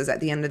taxes at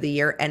the end of the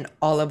year and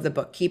all of the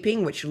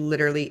bookkeeping, which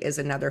literally is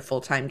another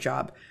full-time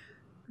job.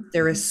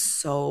 There is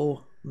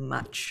so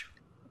much.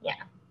 Yeah.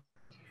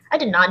 I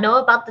did not know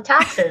about the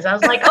taxes. I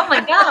was like, oh my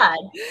God,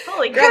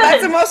 holy crap. Yeah,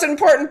 that's the most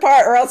important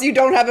part, or else you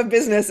don't have a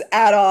business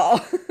at all.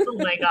 Oh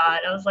my God.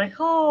 I was like,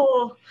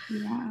 oh,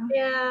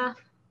 yeah.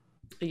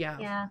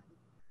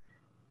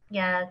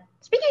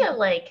 Speaking of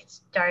like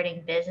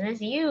starting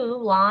business, you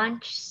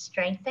launched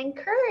Strength and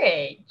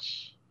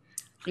Courage.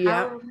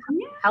 Yeah.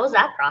 How was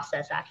that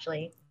process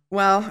actually?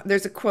 Well,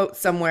 there's a quote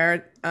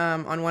somewhere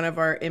on one of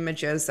our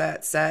images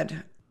that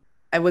said,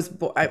 I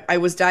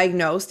was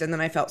diagnosed, and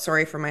then I felt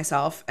sorry for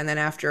myself. And then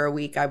after a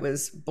week, I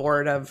was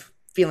bored of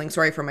feeling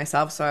sorry for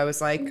myself. So I was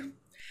like,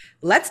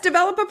 let's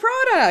develop a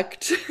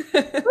product.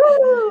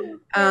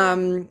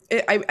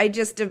 I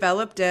just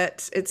developed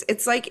it.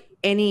 It's like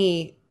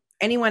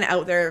anyone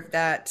out there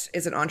that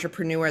is an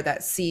entrepreneur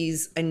that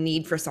sees a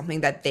need for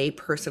something that they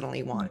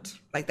personally want.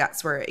 Like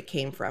that's where it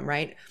came from,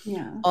 right?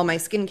 Yeah. All my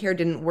skincare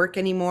didn't work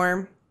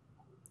anymore.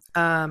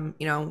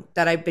 That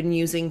I've been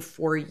using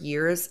for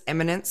years.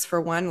 Eminence,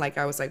 for one, like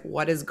I was like,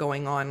 what is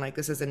going on? Like,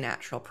 this is a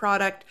natural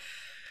product.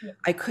 Yeah.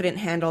 I couldn't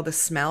handle the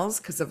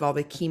smells because of all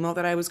the chemo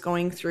that I was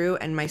going through,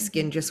 and my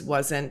skin just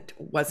wasn't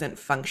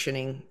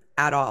functioning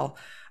at all.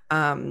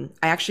 I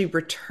actually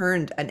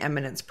returned an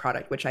Eminence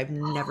product, which I've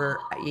never,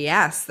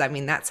 yes, I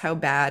mean, that's how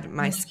bad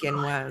my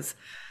skin was.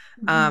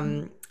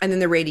 And then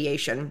the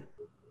radiation.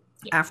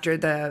 After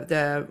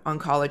the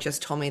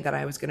oncologist told me that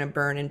I was going to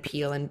burn and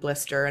peel and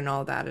blister and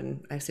all that.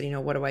 And I said,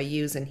 what do I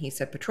use? And he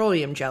said,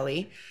 petroleum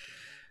jelly.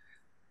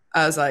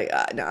 I was like,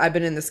 no, I've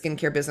been in the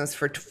skincare business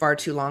for far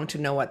too long to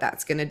know what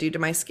that's going to do to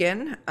my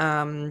skin.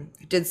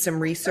 Did some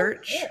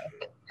research.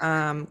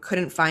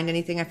 Couldn't find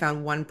anything. I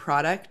found one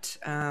product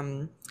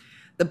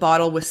the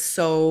bottle was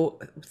so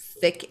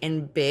thick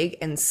and big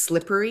and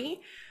slippery.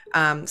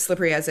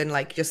 Slippery as in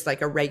like just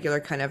like a regular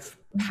kind of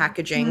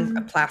packaging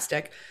of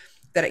plastic,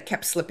 that it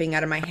kept slipping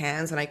out of my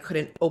hands and I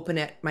couldn't open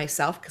it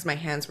myself because my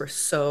hands were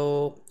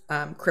so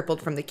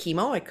crippled from the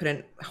chemo. I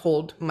couldn't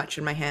hold much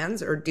in my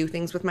hands or do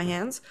things with my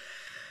hands.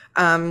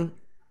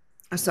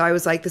 So I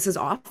was like, this is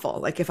awful.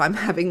 Like if I'm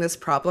having this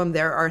problem,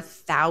 there are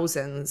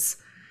thousands,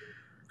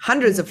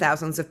 hundreds of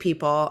thousands of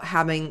people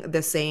having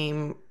the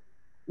same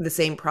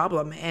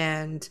problem.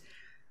 And,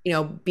 you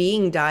know,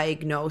 being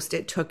diagnosed,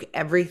 it took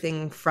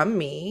everything from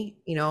me,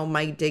 you know,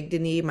 my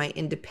dignity, my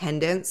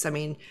independence. I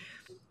mean,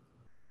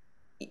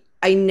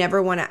 I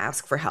never want to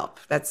ask for help.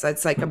 That's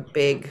like a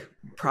big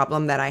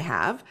problem that I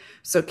have.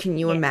 So can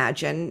you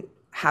imagine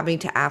having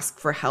to ask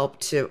for help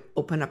to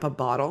open up a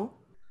bottle?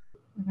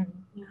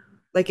 Mm-hmm.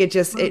 Like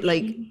it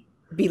like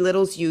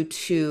belittles you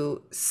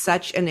to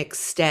such an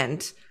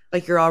extent,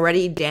 like you're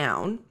already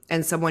down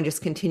and someone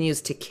just continues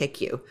to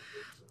kick you.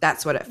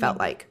 That's what it felt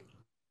like.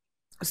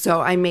 So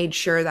I made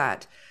sure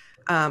that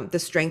the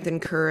Strength and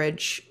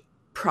Courage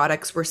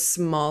products were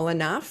small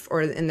enough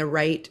or in the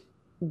right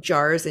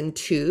jars and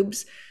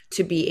tubes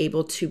to be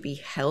able to be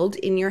held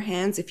in your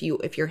hands if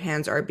your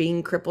hands are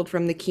being crippled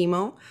from the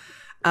chemo,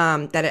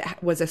 that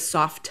it was a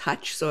soft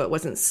touch so it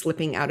wasn't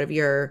slipping out of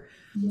your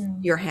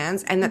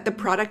hands, and that the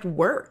product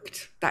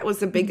worked. That was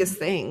the biggest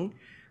thing,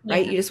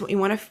 right? You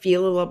want to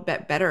feel a little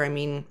bit better. I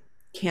mean,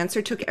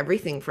 cancer took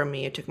everything from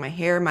me. It took my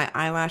hair, my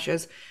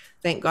eyelashes.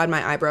 Thank God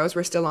my eyebrows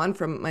were still on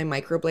from my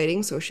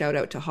microblading. So shout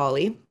out to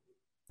Holly.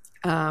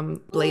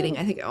 Blading,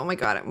 I think, oh my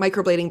God,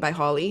 microblading by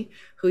Holly,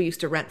 who used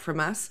to rent from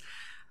us.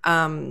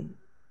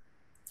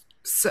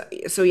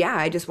 So yeah,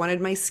 I just wanted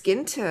my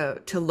skin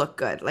to look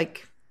good.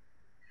 Like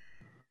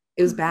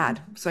it was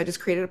bad. So I just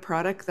created a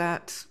product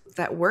that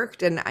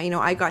worked. And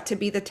I got to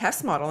be the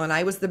test model, and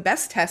I was the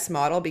best test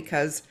model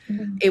because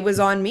it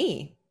was on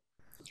me.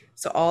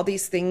 So all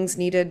these things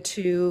needed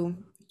to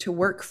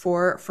work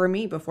for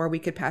me before we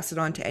could pass it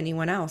on to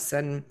anyone else.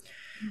 And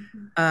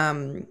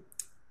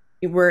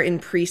we're in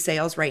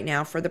pre-sales right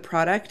now for the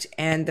product,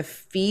 and the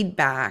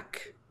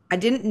feedback, I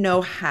didn't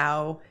know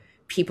how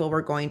people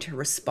were going to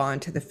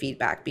respond to the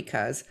feedback,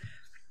 because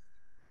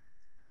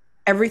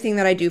everything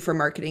that I do for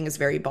marketing is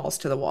very balls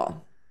to the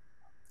wall.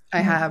 I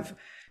have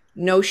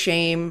no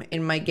shame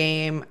in my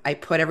game. I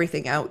put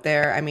everything out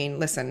there. I mean,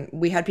 listen,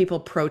 we had people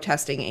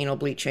protesting anal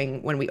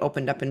bleaching when we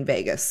opened up in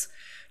Vegas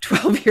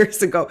 12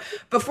 years ago.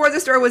 Before the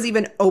store was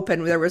even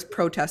open, there was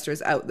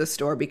protesters out the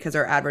store because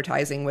our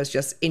advertising was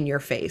just in your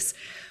face.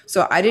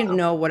 So I didn't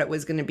know what it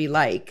was going to be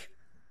like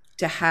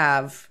to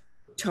have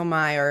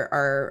Tomai,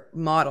 our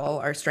model,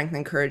 our Strength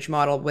and Courage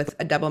model, with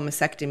a double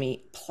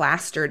mastectomy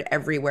plastered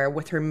everywhere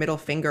with her middle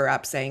finger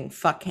up saying,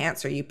 fuck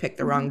cancer, you picked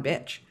the wrong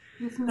bitch.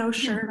 With no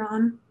shirt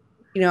on.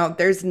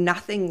 There's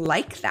nothing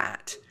like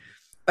that.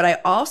 But I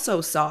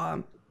also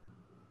saw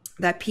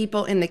that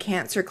people in the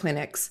cancer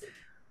clinics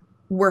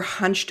were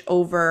hunched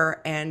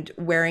over and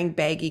wearing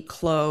baggy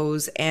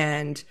clothes,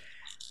 and,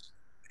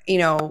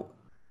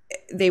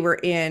 they were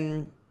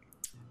in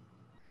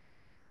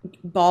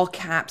ball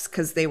caps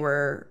because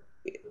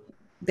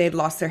they'd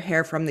lost their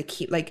hair from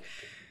the like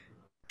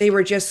they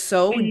were just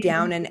so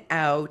down and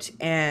out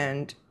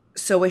and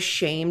so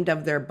ashamed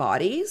of their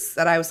bodies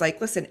that I was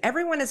like, listen,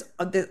 everyone is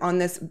on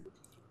this,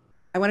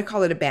 I want to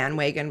call it a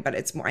bandwagon, but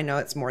it's more, I know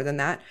it's more than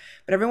that,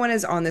 but everyone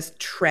is on this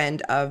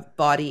trend of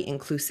body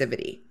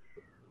inclusivity.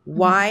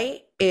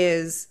 Why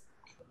is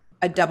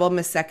a double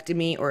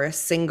mastectomy or a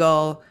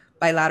single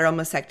bilateral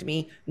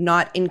mastectomy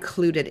not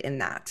included in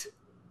that?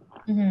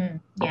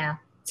 Yeah.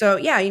 So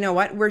yeah, you know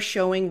what? We're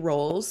showing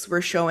rolls,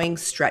 we're showing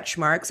stretch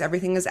marks.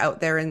 Everything is out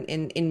there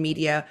in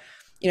media.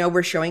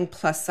 We're showing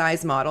plus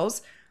size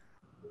models.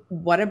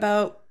 What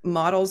about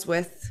models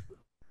with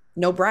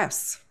no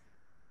breasts?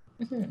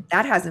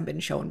 That hasn't been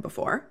shown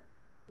before.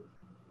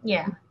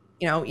 Yeah.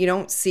 You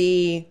don't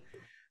see,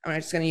 I'm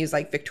just going to use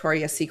like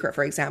Victoria's Secret,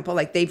 for example.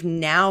 Like they've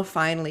now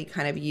finally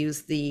kind of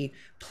used the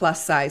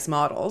plus size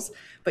models,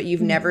 but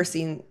you've never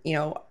seen,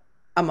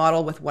 a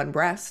model with one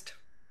breast.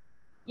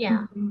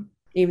 Yeah.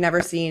 You've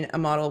never seen a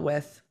model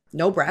with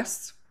no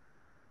breasts.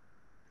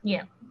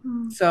 Yeah.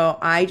 So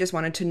I just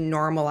wanted to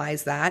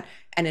normalize that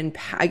and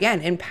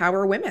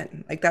empower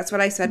women. Like that's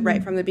what I said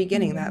right from the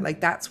beginning, that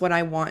like that's what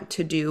I want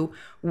to do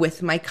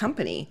with my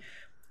company.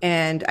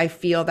 And I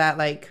feel that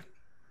like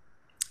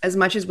as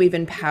much as we've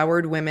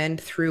empowered women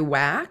through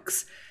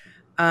wax,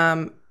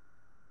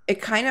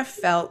 it kind of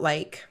felt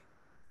like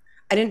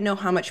I didn't know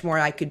how much more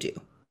I could do.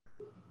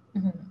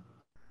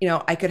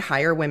 I could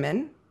hire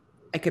women,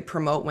 I could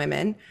promote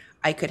women,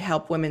 I could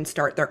help women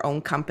start their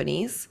own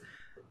companies.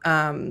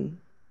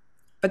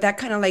 But that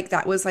kind of like,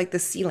 that was like the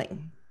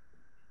ceiling.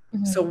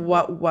 So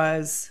what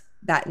was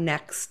that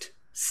next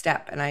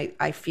step? And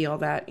I feel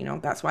that,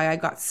 that's why I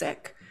got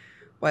sick,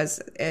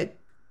 was it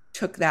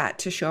took that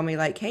to show me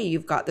like, hey,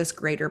 you've got this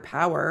greater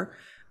power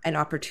and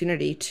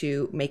opportunity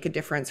to make a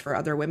difference for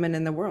other women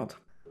in the world.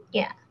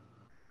 Yeah.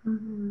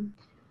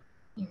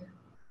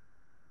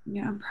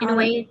 Yeah. In a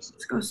way, it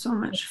goes so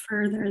much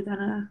further than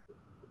a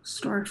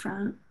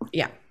storefront.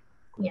 Yeah.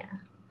 Yeah.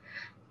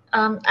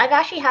 I've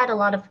actually had a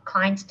lot of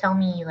clients tell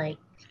me like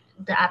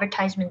the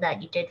advertisement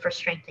that you did for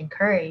Strength and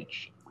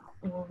Courage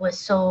was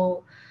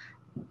so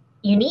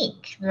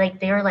unique. Like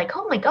they were like,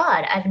 oh my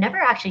God, I've never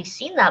actually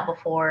seen that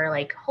before.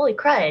 Like, holy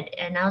crud.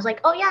 And I was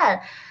like, oh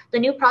yeah, the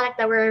new product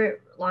that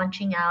we're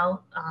launching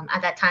out.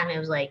 At that time, it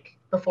was like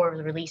before it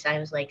was released, I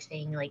was like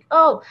saying like,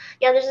 oh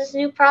yeah, there's this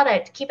new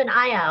product, keep an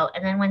eye out.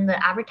 And then when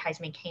the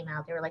advertisement came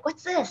out, they were like,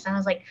 what's this? And I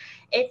was like,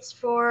 it's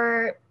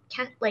for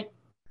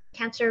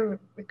cancer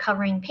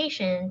recovering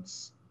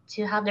patients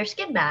to have their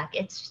skin back.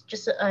 It's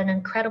just an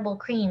incredible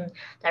cream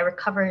that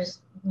recovers,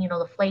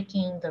 the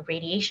flaking, the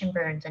radiation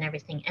burns and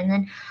everything. And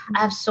then I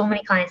have so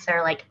many clients that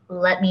are like,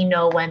 let me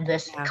know when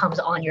this comes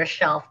on your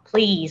shelf,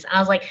 please. And I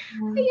was like,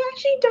 I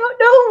actually don't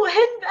know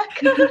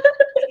when,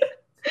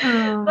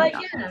 Becca. But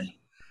yeah.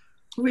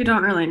 We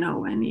don't really know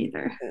when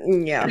either.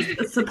 Yeah.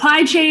 The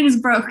supply chain is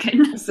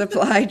broken.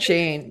 Supply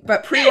chain.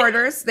 But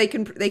pre-orders, they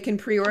can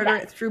pre-order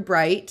it through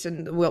Bright,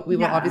 and we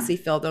will obviously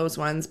fill those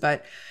ones.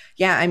 But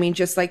yeah, I mean,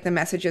 just like the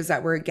messages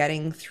that we're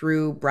getting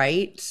through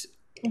Bright,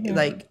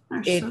 like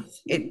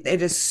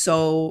it is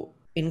so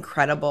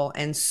incredible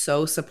and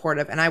so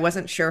supportive. And I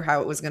wasn't sure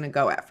how it was going to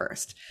go at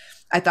first.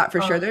 I thought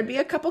for sure there'd be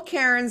a couple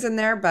Karens in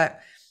there, but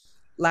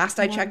last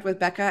I checked with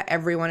Becca,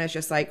 everyone is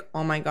just like,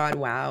 oh my God,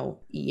 wow,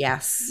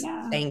 yes,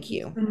 thank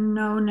you.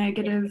 No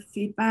negative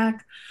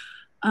feedback.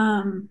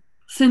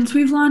 Since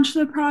we've launched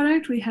the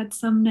product, we had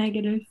some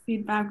negative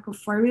feedback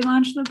before we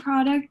launched the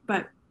product,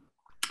 but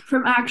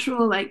from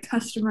actual like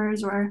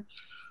customers or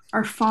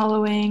our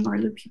following or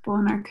the people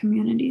in our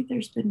community,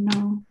 there's been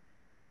no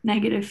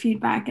negative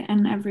feedback.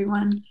 And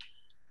everyone,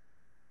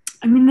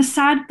 I mean, the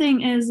sad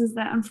thing is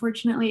that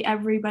unfortunately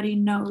everybody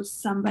knows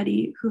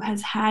somebody who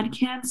has had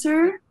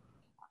cancer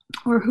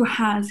or who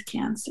has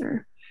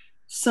cancer.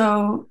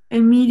 So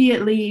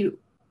immediately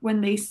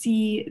when they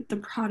see the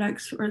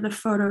products or the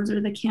photos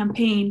or the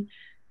campaign,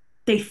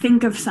 they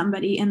think of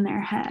somebody in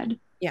their head.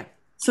 Yeah.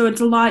 So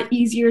it's a lot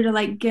easier to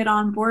like get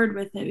on board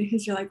with it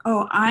because you're like,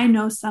 oh, I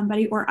know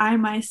somebody, or I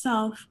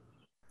myself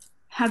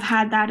have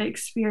had that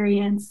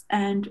experience,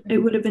 and it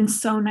would have been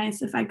so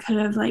nice if I could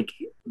have like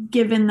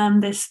given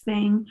them this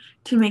thing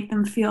to make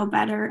them feel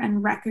better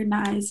and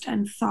recognized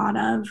and thought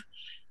of,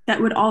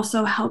 that would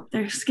also help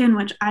their skin,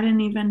 which I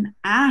didn't even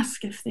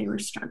ask if they were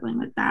struggling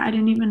with that. I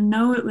didn't even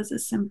know it was a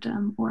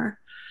symptom or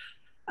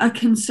a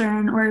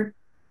concern, or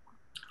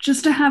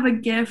just to have a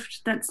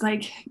gift that's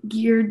like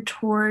geared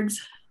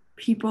towards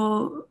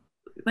people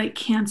like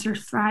cancer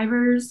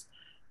thrivers,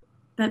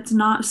 that's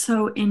not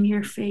so in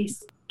your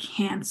face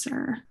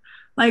cancer.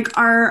 Like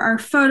our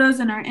photos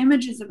and our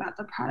images about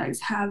the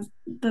products have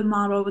the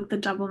model with the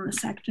double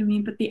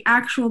mastectomy, but the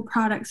actual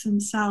products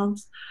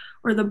themselves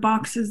or the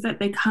boxes that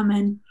they come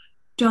in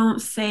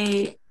don't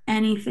say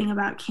anything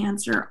about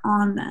cancer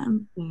on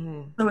them.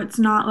 So it's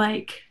not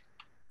like,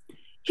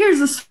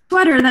 here's a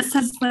sweater that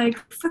says like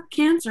fuck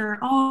cancer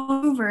all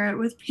over it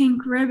with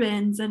pink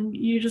ribbons, and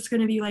you're just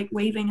going to be like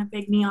waving a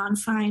big neon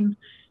sign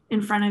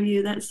in front of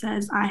you that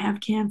says I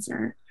have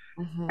cancer.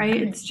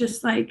 Right? It's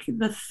just like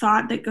the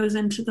thought that goes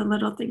into the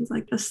little things,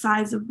 like the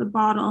size of the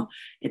bottle.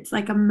 It's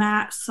like a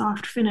matte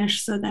soft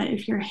finish so that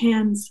if your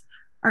hands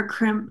are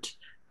crimped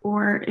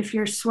or if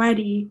you're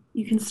sweaty,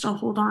 you can still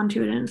hold on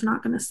to it and it's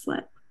not going to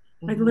slip.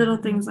 Like little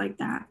things like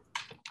that.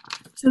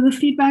 So the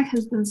feedback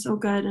has been so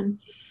good, and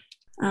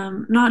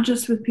not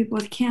just with people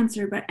with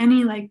cancer, but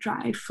any like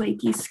dry,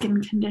 flaky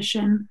skin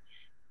condition,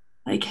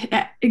 like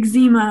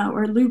eczema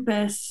or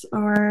lupus,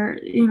 or,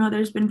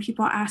 there's been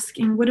people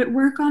asking, would it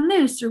work on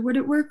this, or would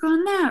it work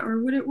on that,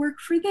 or would it work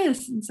for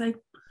this? And it's like,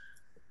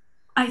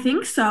 I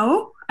think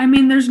so. I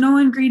mean, there's no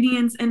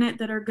ingredients in it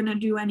that are going to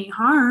do any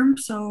harm,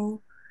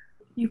 so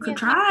you could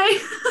try.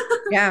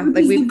 Yeah.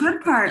 Like the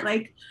good part,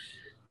 like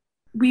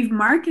we've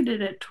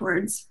marketed it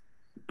towards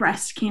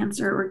breast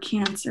cancer or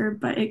cancer,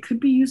 but it could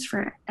be used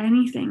for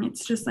anything.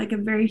 It's just like a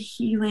very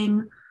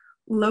healing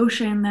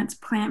lotion that's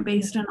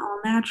plant-based and all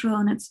natural,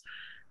 and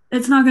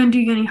it's not going to do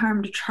you any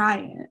harm to try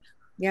it.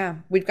 Yeah,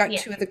 we've got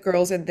two of the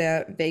girls in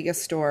the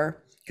Vegas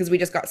store because we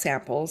just got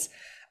samples.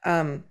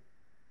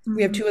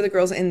 We have two of the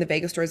girls in the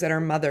Vegas stores that are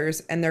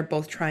mothers, and they're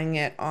both trying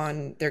it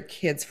on their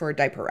kids for a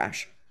diaper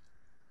rash.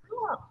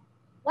 Oh,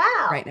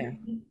 wow. Right now.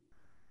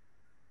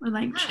 Or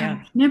like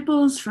chapped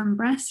nipples from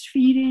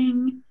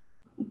breastfeeding.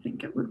 I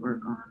think it would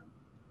work on.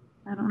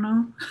 I don't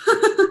know.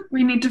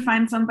 We need to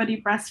find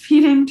somebody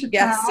breastfeeding to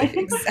try. Yes,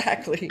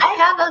 exactly. I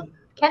have a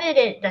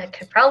candidate that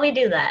could probably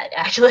do that,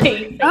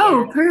 actually.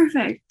 Oh,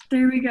 perfect.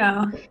 There we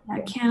go.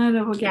 Yeah,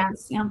 Canada will get the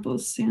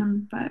samples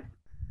soon, but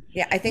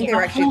yeah, I think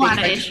they're actually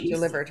being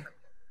delivered.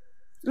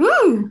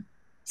 Ooh.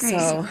 Great.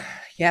 So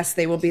yes,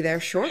 they will be there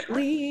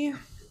shortly.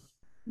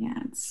 Yeah,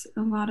 it's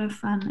a lot of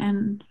fun.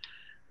 And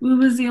Lou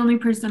was the only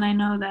person I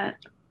know that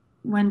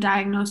when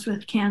diagnosed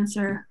with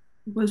cancer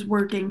was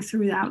working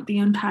throughout the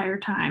entire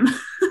time.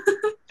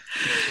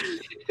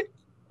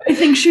 I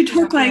think she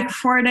took like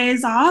 4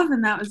 days off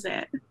and that was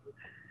it.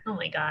 Oh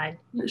my God.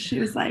 She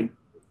was like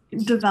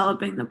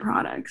developing the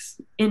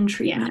products in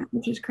treatment,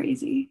 which is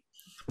crazy.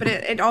 But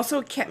it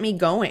also kept me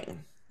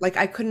going. Like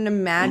I couldn't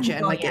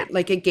imagine,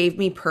 it gave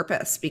me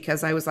purpose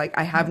because I was like,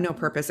 I have no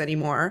purpose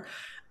anymore.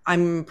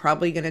 I'm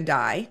probably going to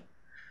die.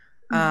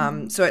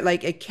 So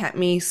it kept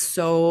me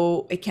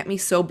so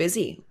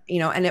busy, you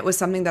know, and it was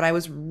something that I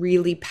was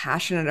really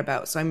passionate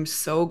about. So I'm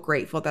so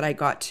grateful that I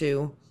got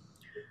to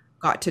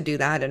do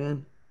that.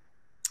 And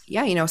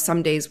yeah, you know,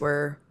 some days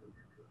were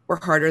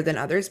harder than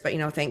others, but you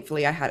know,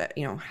 thankfully I had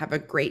have a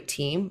great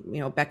team. You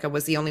know, Becca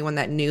was the only one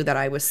that knew that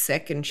I was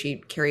sick, and she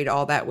carried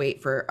all that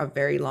weight for a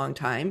very long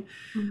time.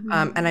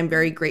 And I'm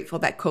very grateful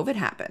that COVID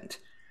happened,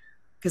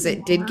 because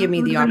it did give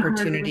me the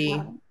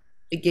opportunity.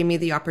 It gave me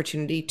the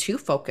opportunity to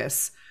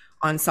focus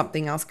on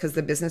something else because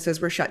the businesses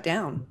were shut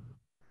down.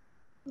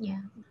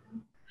 Yeah.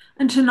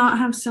 And to not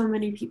have so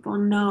many people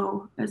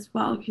know as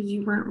well, because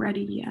you weren't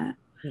ready yet.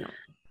 No.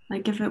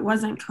 Like if it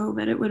wasn't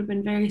COVID, it would have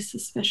been very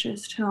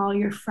suspicious to all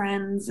your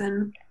friends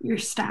and your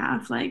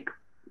staff, like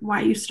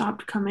why you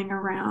stopped coming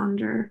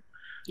around, or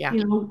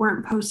you know,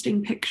 weren't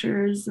posting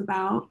pictures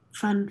about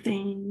fun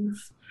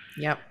things.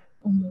 Yep.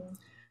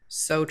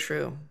 So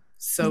true.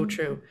 So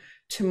true.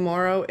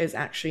 Tomorrow is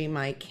actually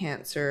my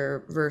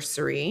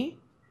cancer-versary.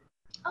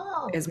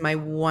 Is my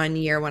 1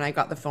 year when I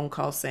got the phone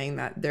call saying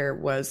that there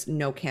was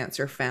no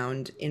cancer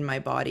found in my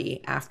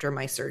body after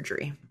my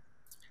surgery.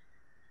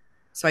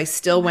 So I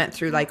still went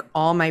through like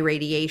all my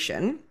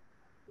radiation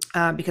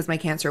because my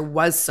cancer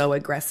was so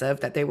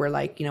aggressive that they were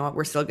like, you know what,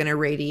 we're still going to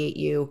radiate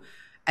you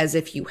as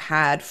if you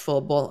had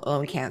full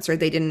blown cancer.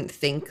 They didn't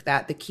think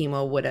that the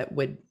chemo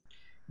would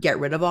get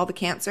rid of all the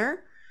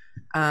cancer.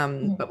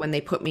 But when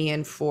they put me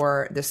in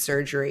for the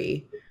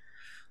surgery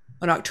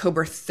on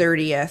October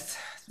 30th,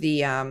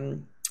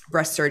 the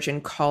breast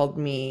surgeon called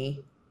me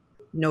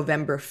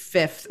November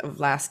 5th of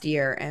last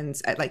year, and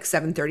at like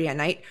 7:30 at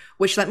night,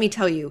 which, let me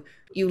tell you,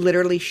 you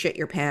literally shit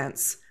your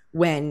pants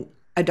when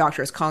a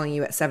doctor is calling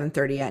you at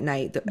 7:30 at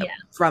night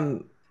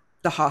from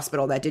the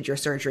hospital that did your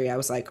surgery. I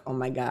was like, oh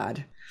my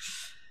God,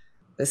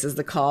 this is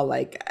the call,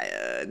 like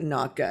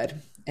not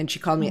good. And she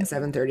called me at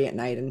 7:30 at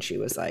night, and she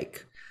was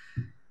like,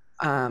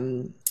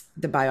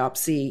 the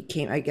biopsy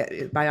came, I get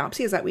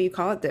biopsy, is that what you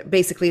call it?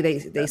 Basically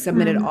they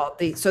submitted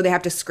so they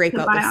have to scrape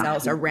out the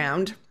cells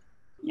around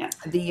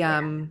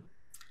the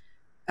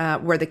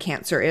where the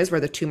cancer is, where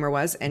the tumor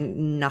was,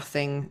 and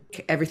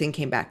everything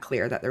came back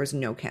clear, that there was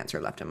no cancer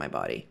left in my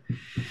body.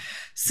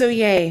 So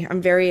yay,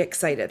 I'm very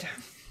excited.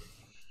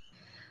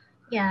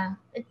 Yeah,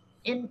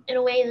 in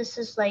a way, this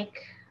is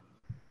like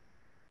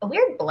a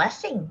weird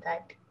blessing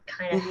that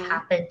kind of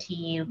happened to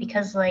you,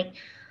 because like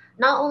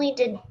not only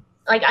did,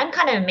 like, I'm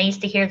kind of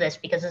amazed to hear this,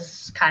 because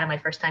this is kind of my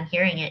first time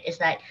hearing it, is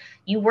that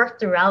you worked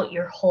throughout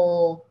your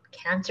whole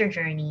cancer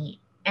journey,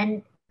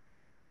 and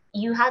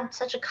you had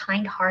such a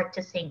kind heart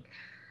to think,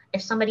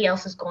 if somebody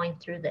else is going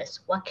through this,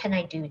 what can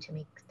I do to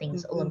make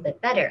things a little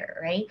bit better,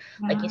 right?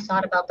 Like you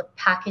thought about the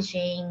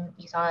packaging,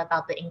 you thought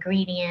about the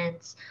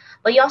ingredients,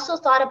 but you also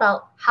thought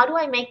about, how do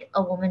I make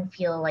a woman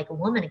feel like a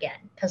woman again?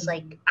 Because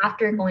like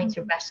after going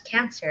through breast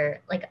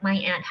cancer, like my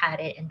aunt had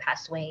it and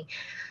passed away,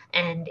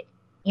 and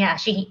yeah,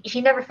 she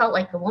never felt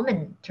like a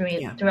woman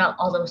throughout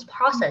all those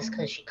process,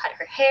 because she cut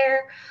her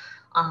hair,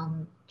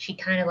 she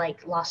kind of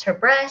like lost her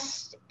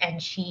breast,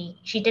 and she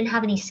didn't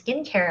have any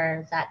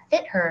skincare that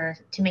fit her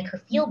to make her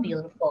feel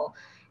beautiful.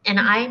 And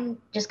I'm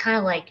just kind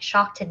of like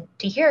shocked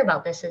to hear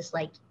about this, is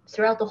like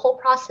throughout the whole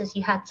process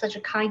you had such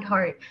a kind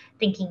heart,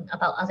 thinking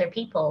about other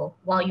people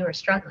while you were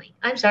struggling.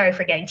 I'm sorry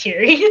for getting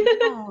teary.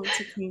 Oh,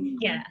 it's okay.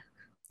 Yeah.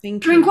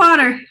 Thank Drink you.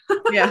 water.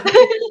 Yeah.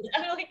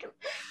 I'm like,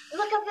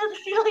 look up at the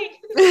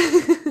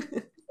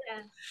ceiling.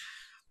 Yeah.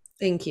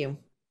 Thank you.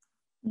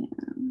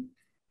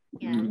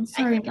 Yeah.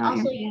 I think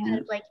also you kind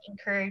of like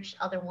encourage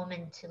other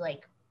women to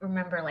like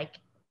remember, like,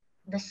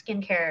 the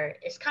skincare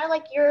is kind of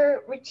like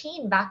your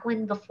routine back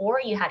when before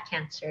you had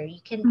cancer. You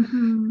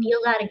can feel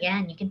that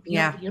again. You can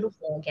feel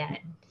beautiful again.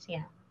 So,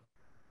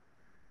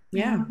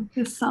 yeah.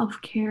 The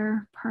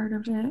self-care part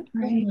of it,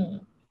 right?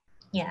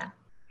 Yeah.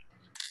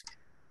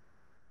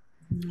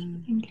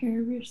 Taking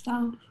care of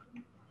yourself.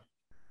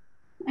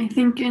 I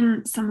think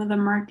in some of the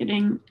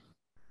marketing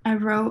I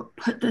wrote,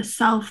 put the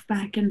self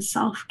back in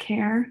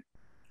self-care.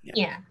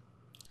 Yeah.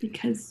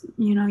 Because,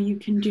 you know, you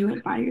can do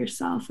it by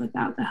yourself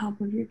without the help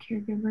of your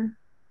caregiver.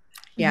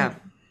 Yeah.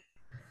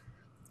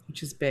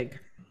 Which is big.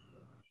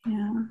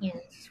 Yeah.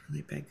 It's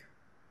really big.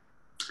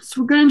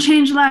 So we're going to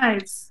change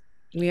lives.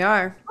 We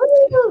are.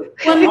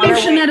 One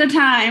emotion at a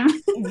time.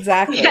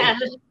 Exactly. Yeah.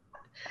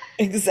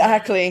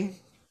 Exactly.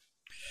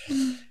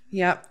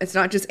 Yeah. It's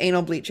not just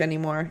anal bleach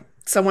anymore.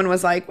 Someone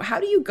was like,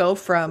 how do you go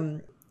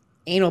from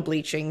anal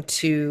bleaching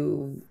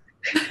to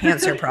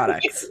cancer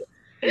products?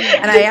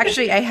 And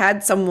I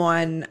had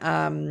someone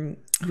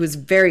who was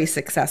very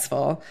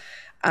successful.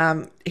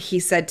 He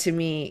said to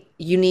me,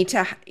 you need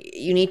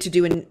to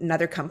do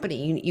another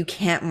company. You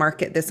can't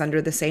market this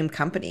under the same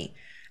company.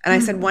 And I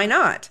said, why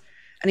not?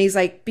 And he's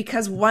like,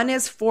 because one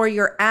is for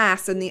your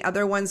ass and the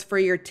other one's for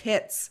your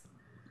tits.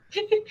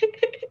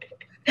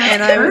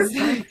 And I was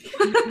like,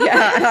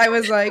 yeah. And I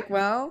was like,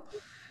 well,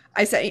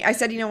 I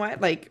said, you know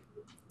what? Like,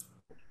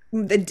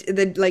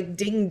 the like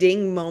ding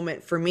ding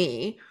moment for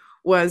me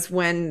was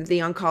when the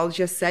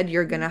oncologist said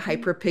you're going to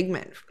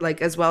hyperpigment,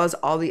 like as well as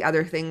all the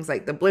other things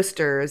like the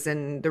blisters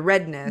and the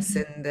redness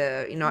and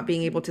the not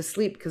being able to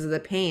sleep because of the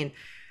pain.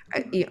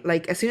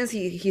 Like as soon as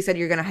he said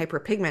you're going to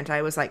hyperpigment,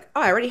 I was like,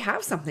 oh, I already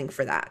have something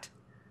for that.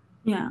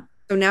 Yeah.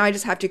 So now I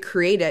just have to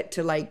create it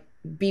to like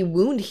be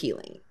wound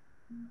healing.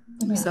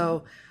 Yeah.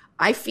 So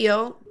I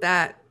feel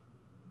that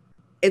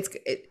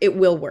it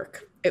will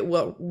work. It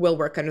will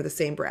work under the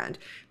same brand.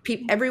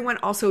 Everyone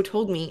also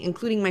told me,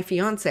 including my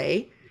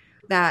fiance,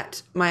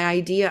 that my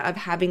idea of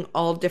having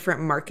all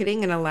different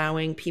marketing and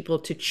allowing people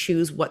to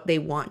choose what they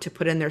want to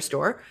put in their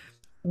store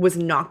was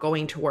not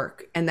going to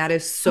work. And that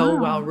is so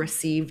well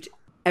received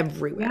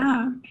everywhere.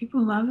 Yeah,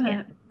 people love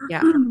it.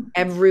 Yeah.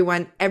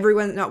 Everyone,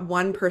 not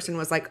one person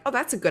was like, oh,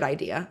 that's a good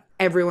idea.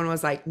 Everyone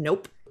was like,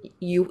 nope,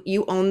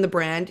 you own the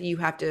brand. You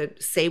have to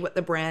say what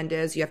the brand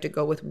is. You have to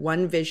go with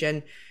one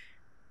vision.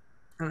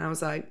 And I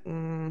was like,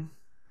 Isn't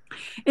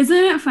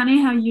it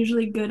funny how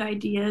usually good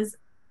ideas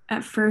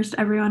at first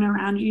everyone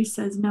around you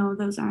says, no,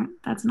 that's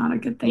not a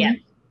good thing. Yeah.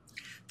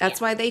 That's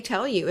why they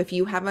tell you, if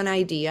you have an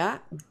idea,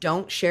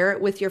 don't share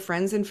it with your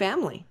friends and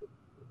family.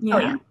 Yeah. Oh,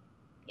 yeah.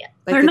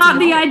 Like they're not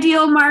the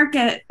ideal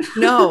market.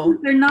 No.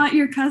 They're not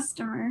your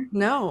customer.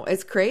 No,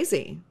 it's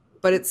crazy,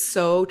 but it's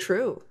so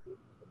true.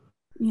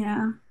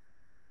 Yeah.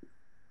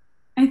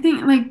 I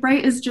think like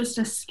Bright is just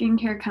a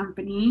skincare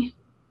company.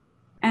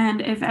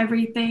 And if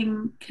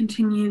everything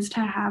continues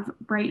to have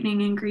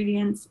brightening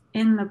ingredients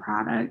in the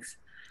products,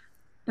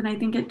 then I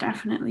think it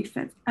definitely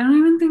fits. I don't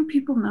even think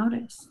people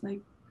notice. Like,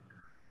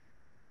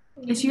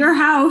 it's your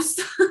house,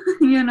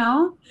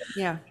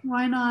 Yeah.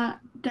 Why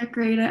not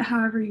decorate it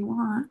however you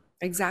want?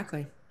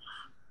 Exactly.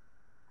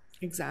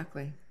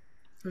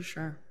 For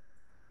sure.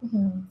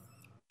 Mm-hmm.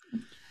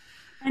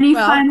 Any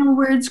final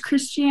words,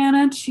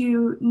 Christiana,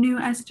 to new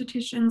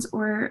estheticians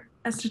or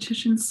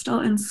estheticians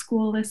still in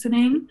school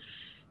listening?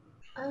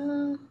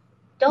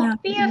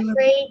 Don't be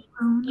afraid.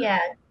 Yeah,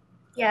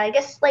 I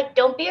guess like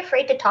don't be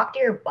afraid to talk to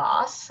your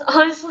boss.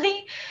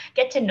 Honestly,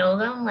 get to know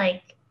them.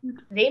 Like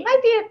they might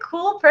be a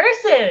cool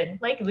person.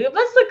 Like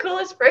Luba's the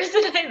coolest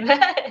person I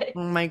met.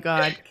 Oh my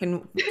God.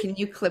 Can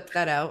you clip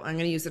that out? I'm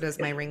going to use it as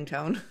my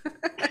ringtone.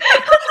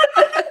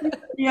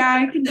 Yeah,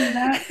 I can do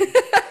that.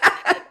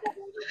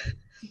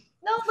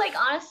 No, like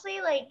honestly,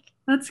 like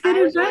that's good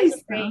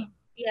advice.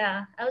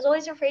 Yeah, I was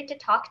always afraid to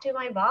talk to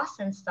my boss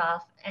and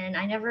stuff, and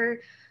I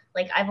never,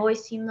 like, I've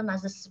always seen them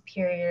as a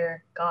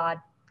superior God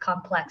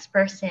complex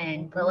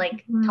person, but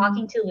like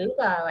talking to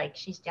Luba, like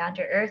she's down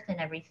to earth and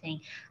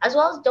everything, as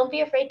well as don't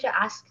be afraid to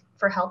ask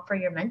for help for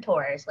your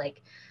mentors.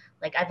 Like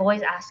I've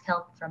always asked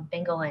help from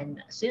Bingo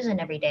and Susan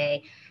every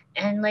day,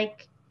 and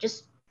like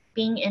just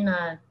being in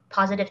a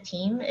positive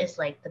team is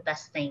like the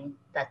best thing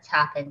that's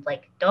happened.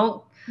 Like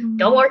don't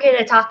work in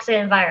a toxic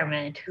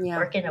environment.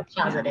 Work in a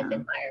positive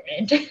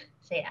environment.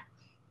 So yeah.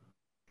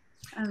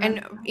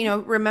 And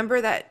remember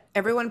that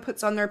everyone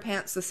puts on their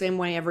pants the same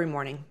way every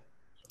morning.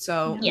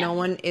 So no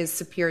one is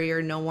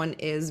superior, no one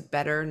is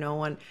better,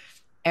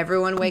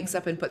 everyone wakes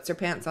up and puts their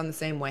pants on the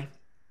same way.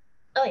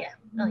 Oh yeah.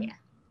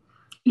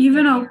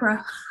 Even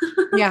Oprah.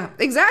 Yeah,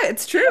 exactly.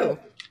 It's true.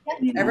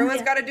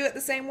 Everyone's got to do it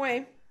the same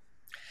way.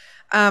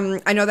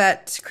 I know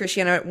that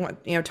Christiana,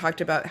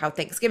 talked about how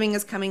Thanksgiving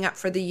is coming up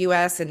for the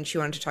U.S. and she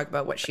wanted to talk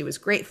about what she was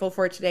grateful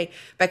for today.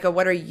 Becca,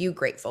 what are you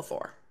grateful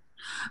for?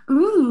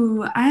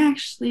 Ooh, I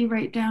actually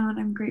write down what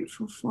I'm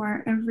grateful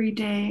for every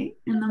day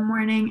in the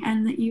morning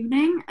and the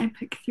evening. I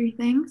pick 3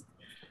 things.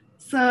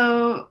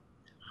 So,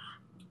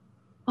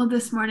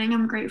 this morning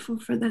I'm grateful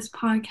for this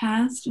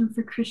podcast and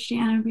for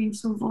Christiana being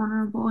so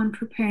vulnerable and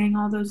preparing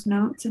all those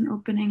notes and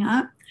opening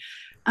up.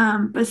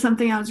 But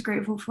something I was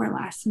grateful for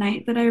last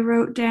night that I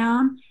wrote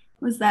down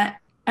was that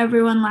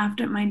everyone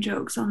laughed at my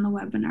jokes on the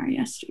webinar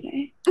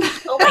yesterday.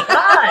 Oh my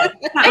God.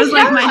 That was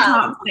like my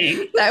top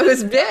thing. That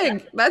was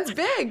big. That's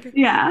big.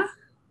 Yeah.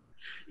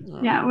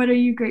 Yeah. What are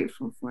you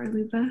grateful for,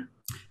 Luba?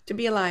 To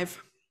be alive.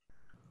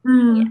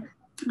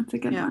 That's a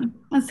good one.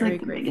 That's very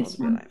like the biggest to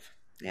be one. alive.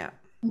 Yeah.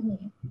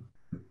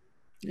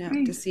 Yeah.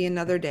 Great. To see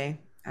another day.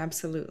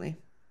 Absolutely.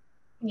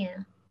 Yeah.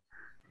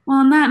 Well,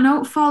 on that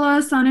note, follow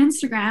us on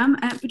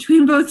Instagram at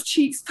Between Both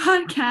Cheeks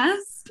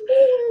Podcast.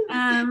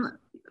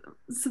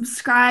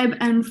 Subscribe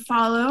and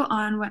follow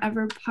on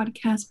whatever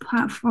podcast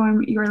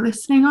platform you're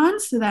listening on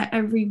so that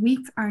every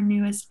week our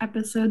newest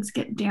episodes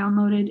get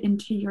downloaded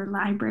into your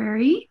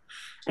library.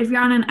 If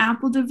you're on an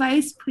Apple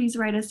device, please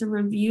write us a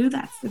review.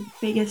 That's the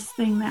biggest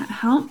thing that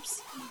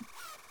helps.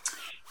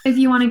 If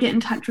you want to get in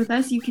touch with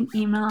us, you can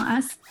email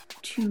us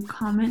to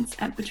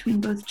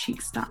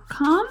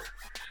comments@betweenbothcheeks.com.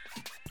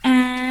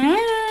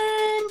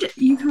 And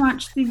you can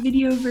watch the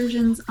video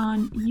versions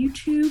on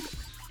YouTube.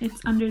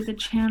 It's under the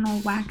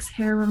channel Wax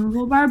Hair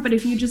Removal Bar, but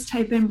if you just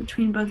type in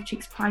Between Both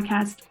Cheeks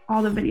Podcast,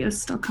 all the videos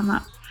still come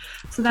up.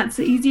 So that's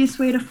the easiest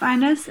way to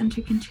find us and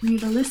to continue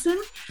to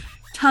listen.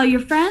 Tell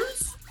your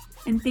friends,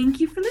 and thank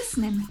you for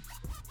listening.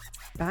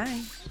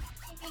 Bye.